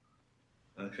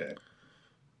 Okay.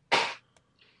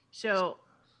 So,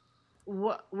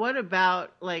 what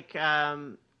about, like,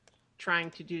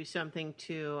 trying to do something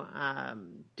to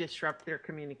disrupt their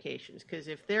communications? Because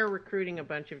if they're recruiting a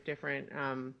bunch of different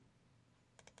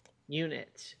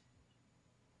units,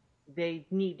 they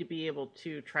need to be able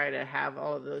to try to have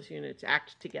all of those units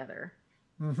act together,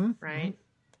 right?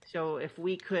 So if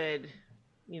we could,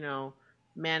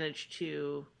 manage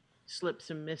to slip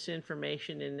some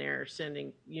misinformation in there,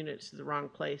 sending units to the wrong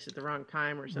place at the wrong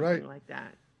time or something like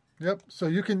that. Yep. So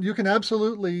you can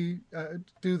absolutely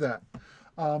do that.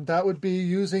 That would be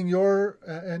using your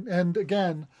and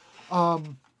again,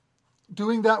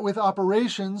 doing that with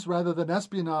operations rather than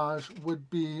espionage would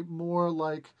be more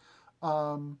like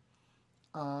following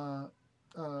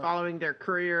their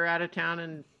courier out of town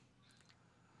and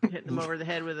hitting them over the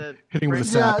head with a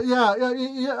sap.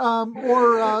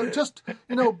 Or just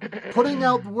putting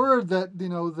out word that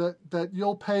that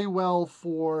you'll pay well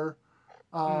for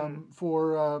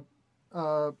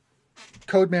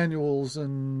code manuals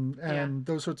and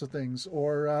those sorts of things,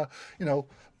 or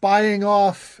buying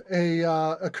off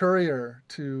a courier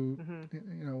to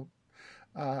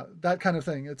that kind of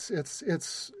thing.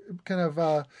 It's kind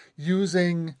of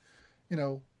using,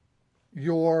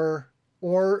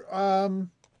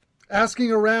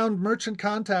 asking around merchant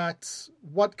contacts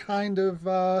what kind of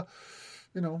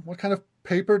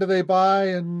paper do they buy,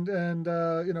 and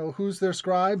who's their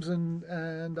scribes, and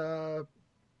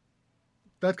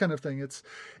that kind of thing. It's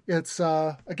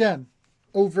again,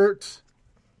 overt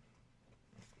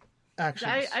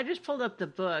actions. I just pulled up the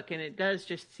book, and it does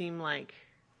just seem like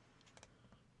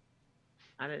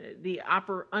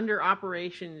under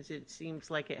operations, it seems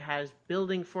like it has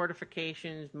building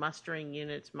fortifications, mustering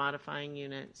units, modifying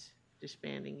units,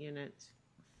 disbanding units.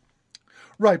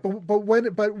 Right, but when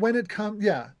it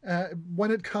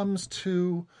comes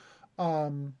to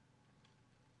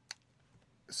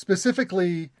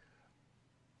specifically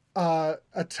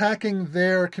attacking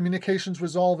their communications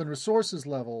resolve and resources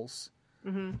levels,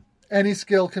 any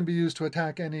skill can be used to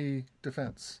attack any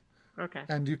defense. Okay.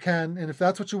 And if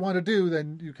that's what you want to do,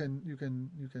 then you can.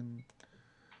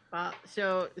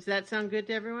 So does that sound good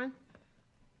to everyone?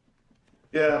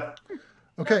 Yeah.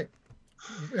 Okay.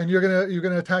 And you're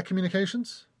gonna attack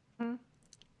communications.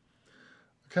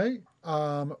 Okay.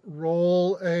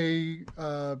 Roll a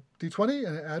d20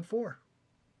 and add 4.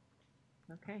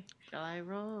 Okay. Shall I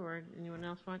roll, or anyone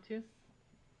else want to?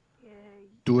 Yeah,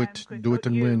 Do it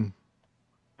and win.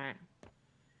 All right.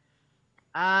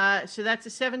 So that's a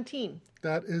 17.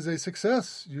 That is a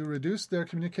success. You reduce their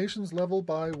communications level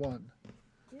by 1.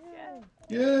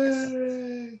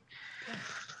 Yay!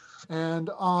 And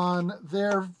on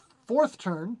their 4th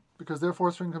turn, because their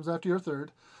 4th turn comes after your 3rd,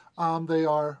 they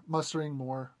are mustering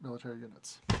more military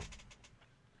units.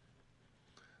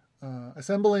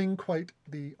 Assembling quite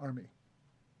the army.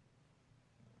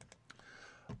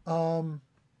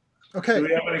 Okay. Do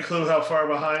we have any clue how far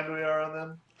behind we are on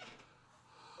them?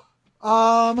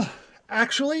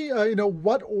 Actually,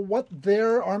 what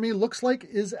their army looks like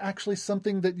is actually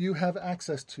something that you have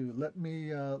access to. Let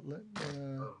me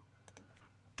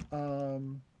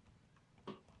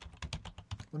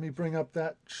bring up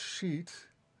that sheet.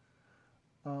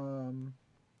 I'm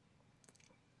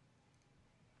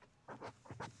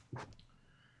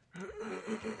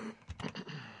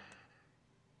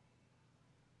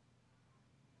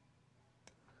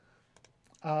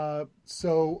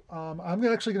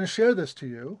actually going to share this to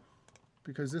you,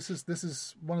 because this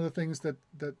is one of the things that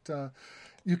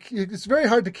it's very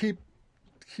hard to keep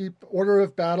order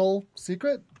of battle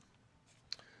secret.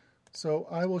 So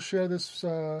I will share this.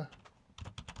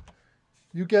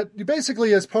 You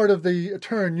basically, as part of the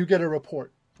turn, you get a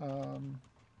report.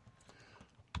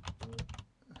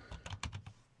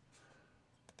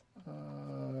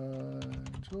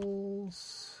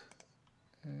 Jules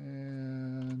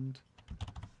and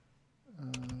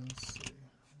let's see,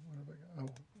 what have I got?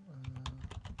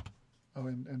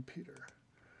 And Peter.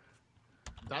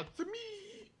 That's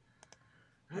me.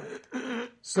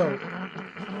 So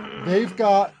they've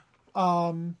got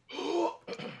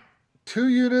 2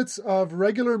 units of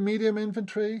regular medium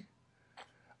infantry,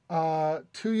 2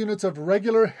 units of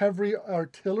regular heavy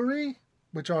artillery,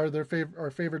 which are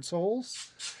our favored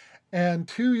souls, and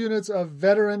 2 units of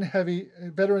veteran heavy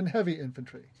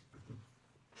infantry.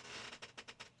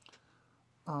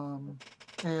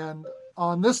 And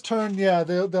on this turn,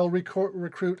 they'll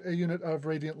recruit a unit of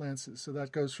Radiant Lances, so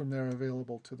that goes from their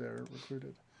available to their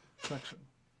recruited section.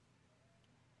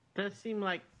 Does seem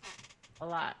like a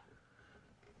lot.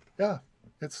 Yeah,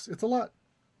 it's a lot.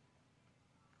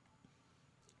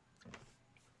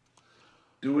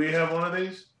 Do we have one of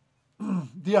these?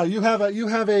 Yeah, you have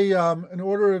an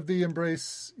Order of the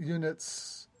Embrace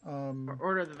units.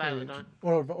 Order of the Violet Dawn.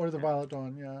 Or the Violet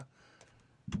Dawn, yeah.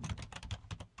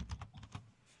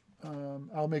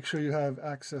 I'll make sure you have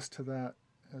access to that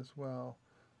as well.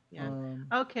 Yeah.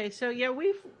 Okay, so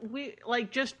we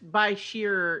like, just by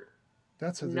sheer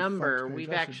number,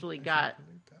 we've actually got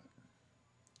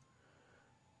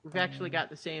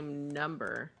the same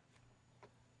number.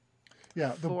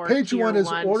 Yeah, the page you want is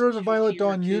Order of the Violet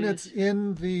Dawn units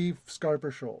in the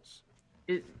Skarpur Shoals.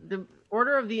 The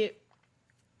Order of the...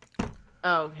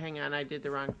 Oh, hang on, I did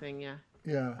the wrong thing, yeah.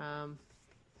 Yeah.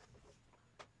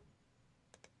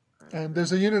 And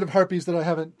there's a unit of Harpies that I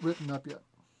haven't written up yet.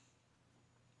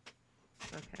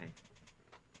 Okay.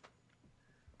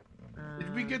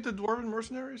 Did we get the Dwarven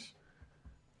Mercenaries?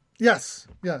 Yes.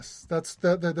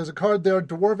 There's a card there,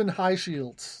 Dwarven High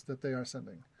Shields, that they are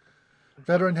sending.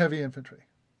 Veteran heavy infantry.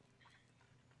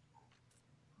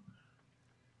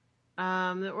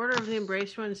 The Order of the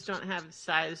Embraced ones don't have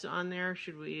size on there.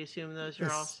 Should we assume those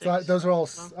are all 6? Those are all...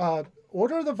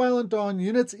 Order of the Violent Dawn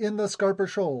units in the Skarpur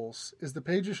Shoals is the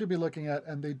page you should be looking at,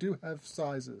 and they do have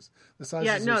sizes. The sizes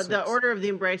Yeah, no, are 6. the Order of the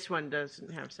Embraced one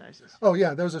doesn't have sizes. Oh,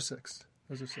 yeah, those are 6.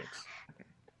 Those are 6. Okay.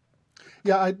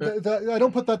 Yeah, I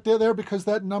don't put that there because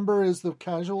that number is the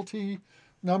casualty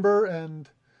number, and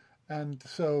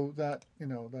so that,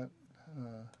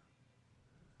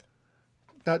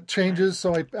 that changes.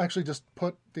 So I actually just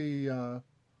put the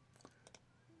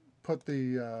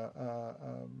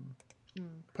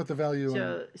value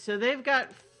in. So they've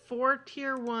got 4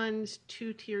 tier 1s,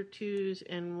 2 tier 2s,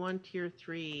 and 1 tier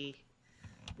 3.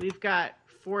 We've got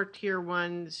 4 tier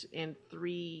 1s and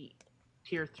 3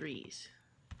 tier 3s. Is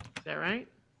that right?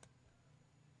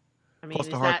 I mean,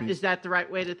 is that the right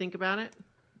way to think about it?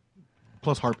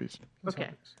 Plus harpies. Okay.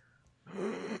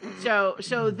 So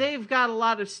they've got a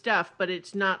lot of stuff, but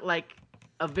it's not like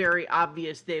a very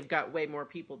obvious they've got way more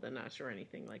people than us or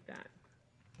anything like that.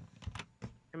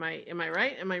 Am I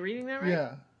right? Am I reading that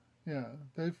right? Yeah.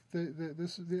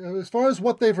 As far as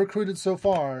what they've recruited so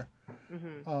far,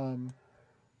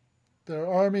 their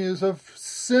army is of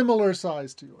similar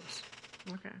size to yours.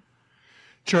 Okay.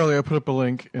 Charlie, I put up a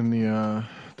link in the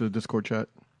Discord chat.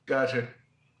 Gotcha.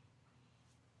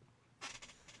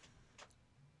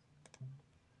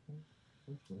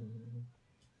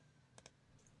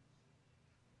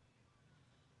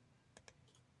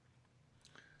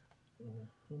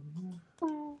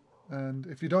 And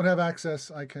if you don't have access,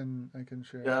 I can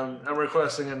share. Yeah, I'm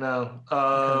requesting it now.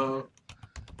 Okay.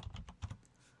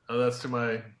 Oh, that's to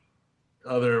my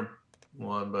other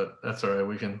one, but that's all right.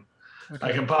 We can. Okay.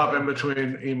 I can pop in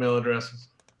between email addresses.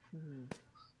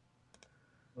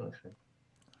 Okay.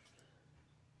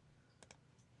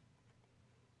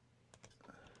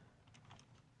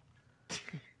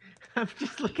 I'm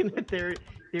just looking at their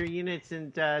units,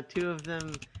 and 2 of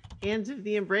them, Hands of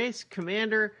the Embrace,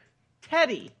 Commander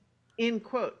Teddy, in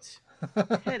quotes.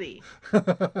 Teddy.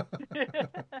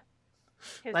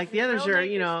 Like the others are,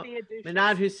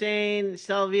 Minad Hussein,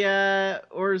 Selvia,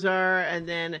 Orzar, and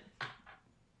then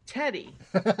Teddy.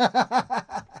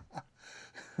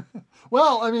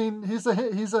 Well, I mean, he's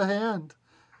a hand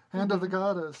of the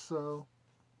goddess, so.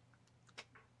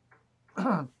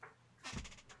 All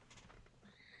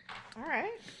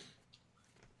right.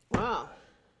 Well,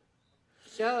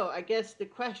 so I guess the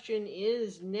question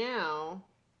is now,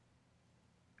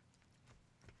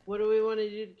 what do we want to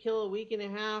do to kill a week and a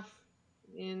half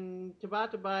in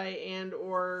Tabatabai and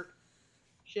or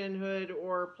Shenhud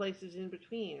or places in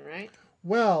between, right?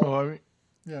 Well,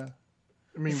 yeah.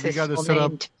 I mean, we got to set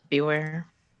up. Beware.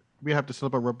 We have to set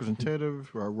up a representative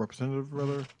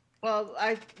rather. Well,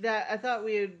 I thought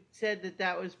we had said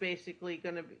that was basically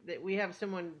going to be that we have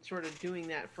someone sort of doing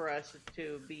that for us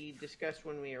to be discussed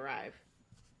when we arrive,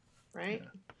 right? Yeah.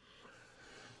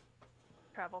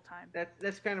 Travel time.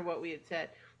 That's kind of what we had said.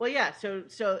 Well, yeah.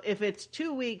 So if it's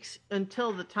 2 weeks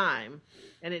until the time,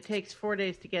 and it takes 4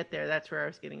 days to get there, that's where I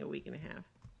was getting a week and a half.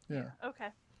 Yeah. Okay.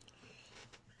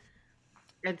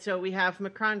 And so we have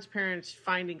Macron's parents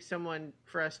finding someone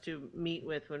for us to meet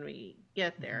with when we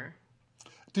get there.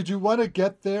 Did you want to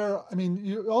get there? I mean,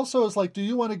 you also is like, do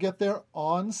you want to get there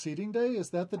on seating day? Is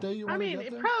that the day you want to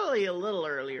get there? Probably a little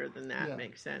earlier than that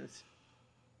makes sense.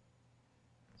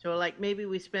 So, like, maybe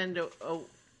we spend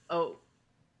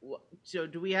so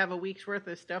do we have a week's worth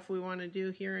of stuff we want to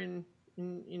do here in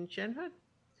Shenhud?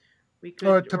 We could,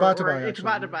 or Tabatabai,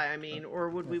 Tabatabai, I mean, or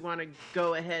would we want to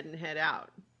go ahead and head out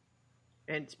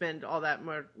and spend all that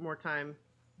more time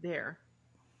there?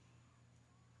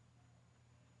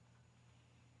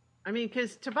 I mean,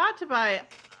 because Tabatabai,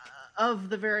 of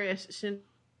the various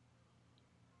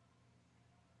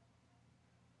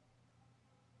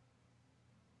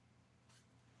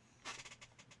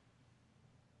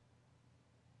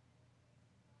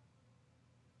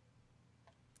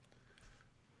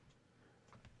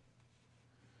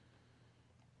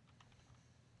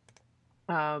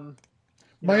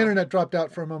my internet dropped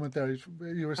out for a moment there.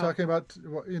 You were talking about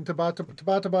in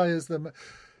Tabatabai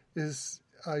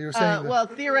you're saying well,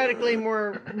 theoretically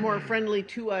more friendly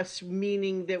to us,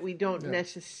 meaning that we don't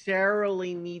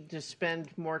necessarily need to spend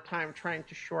more time trying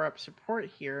to shore up support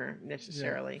here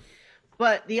necessarily. Yeah.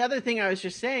 But the other thing I was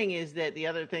just saying is that the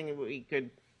other thing that we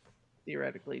could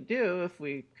theoretically do, if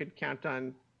we could count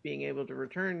on being able to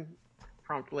return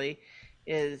promptly,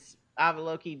 is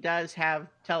Avaloki does have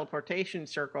teleportation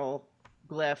circle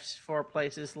glyphs for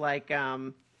places like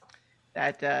that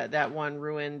one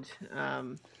ruined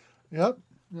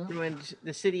ruined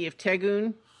the city of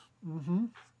Tegun,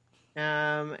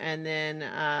 and then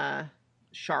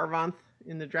Sharvanth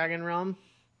in the Dragon Realm.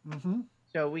 Mm-hmm.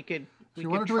 So we could. If you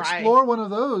wanted to explore one of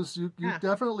those, you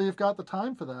definitely have got the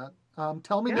time for that.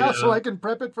 Tell me now so I can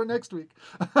prep it for next week.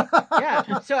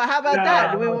 Yeah. So how about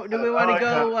that? Do we want to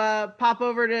go pop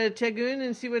over to Tagoon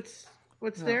and see what's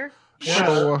there? Yeah.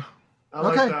 Sure. I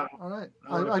like Okay. that. All right.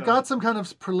 I I got some kind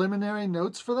of preliminary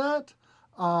notes for that.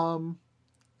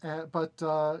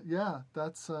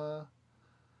 That's.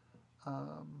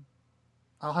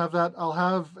 I'll have that. I'll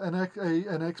have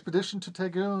an expedition to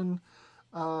Tagoon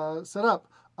set up.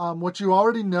 What you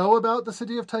already know about the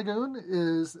city of Tagoon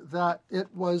is that it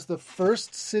was the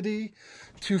first city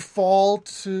to fall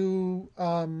to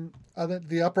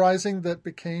the uprising that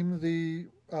became the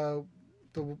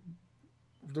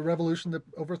revolution that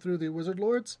overthrew the wizard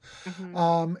lords.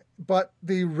 Mm-hmm. But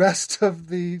the rest of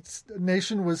the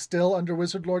nation was still under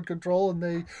wizard lord control, and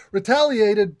they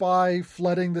retaliated by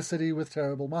flooding the city with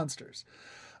terrible monsters.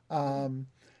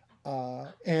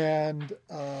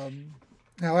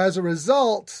 Now, as a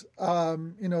result,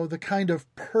 the kind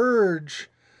of purge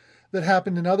that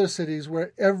happened in other cities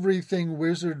where everything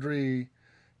wizardry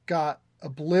got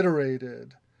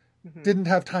obliterated didn't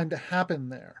have time to happen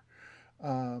there.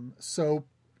 So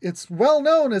it's well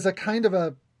known as a kind of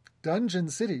a dungeon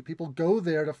city. People go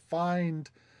there to find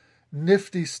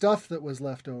nifty stuff that was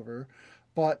left over,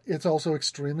 but it's also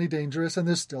extremely dangerous, and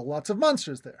there's still lots of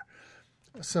monsters there.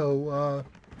 So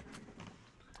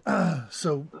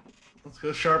let's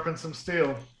go sharpen some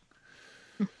steel.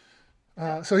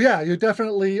 You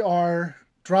definitely are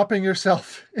dropping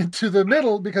yourself into the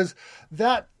middle, because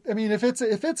that, I mean, if it's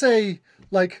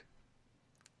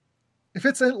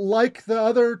like the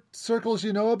other circles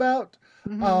you know about,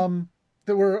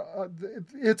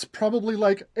 it's probably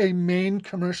like a main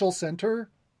commercial center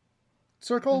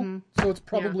circle, so it's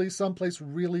probably someplace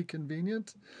really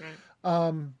convenient.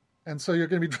 Right. And so you're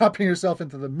going to be dropping yourself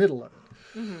into the middle of it.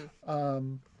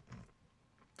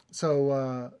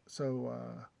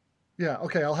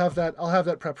 Okay, I'll have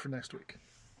that prep for next week.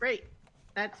 Great.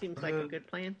 That seems like a good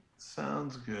plan.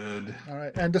 Sounds good. All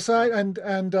right, and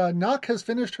Nock has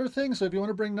finished her thing, so if you want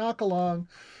to bring Nock along,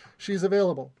 she's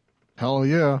available. Hell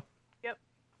yeah. Yep.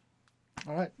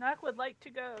 All right. Nock would like to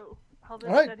go. All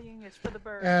this studying is for the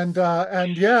birds. And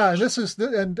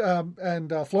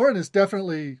Florin is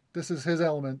definitely, this is his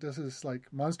element. This is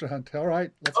like Monster Hunt. All right,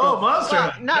 let's go. Oh, Monster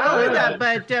Hunt. Not only that,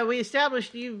 but we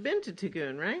established you've been to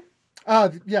Tagoon, right?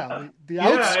 The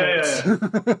outskirts.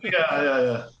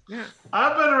 Yeah.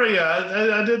 I've been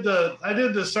I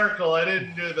did the circle. I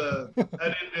didn't do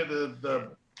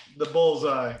the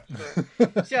bullseye.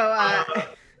 So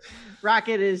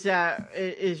Rocket is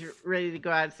ready to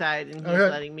go outside, and he's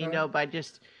letting me know by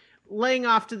just laying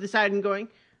off to the side and going.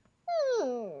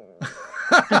 All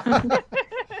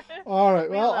right.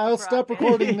 Well, I'll stop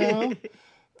recording now.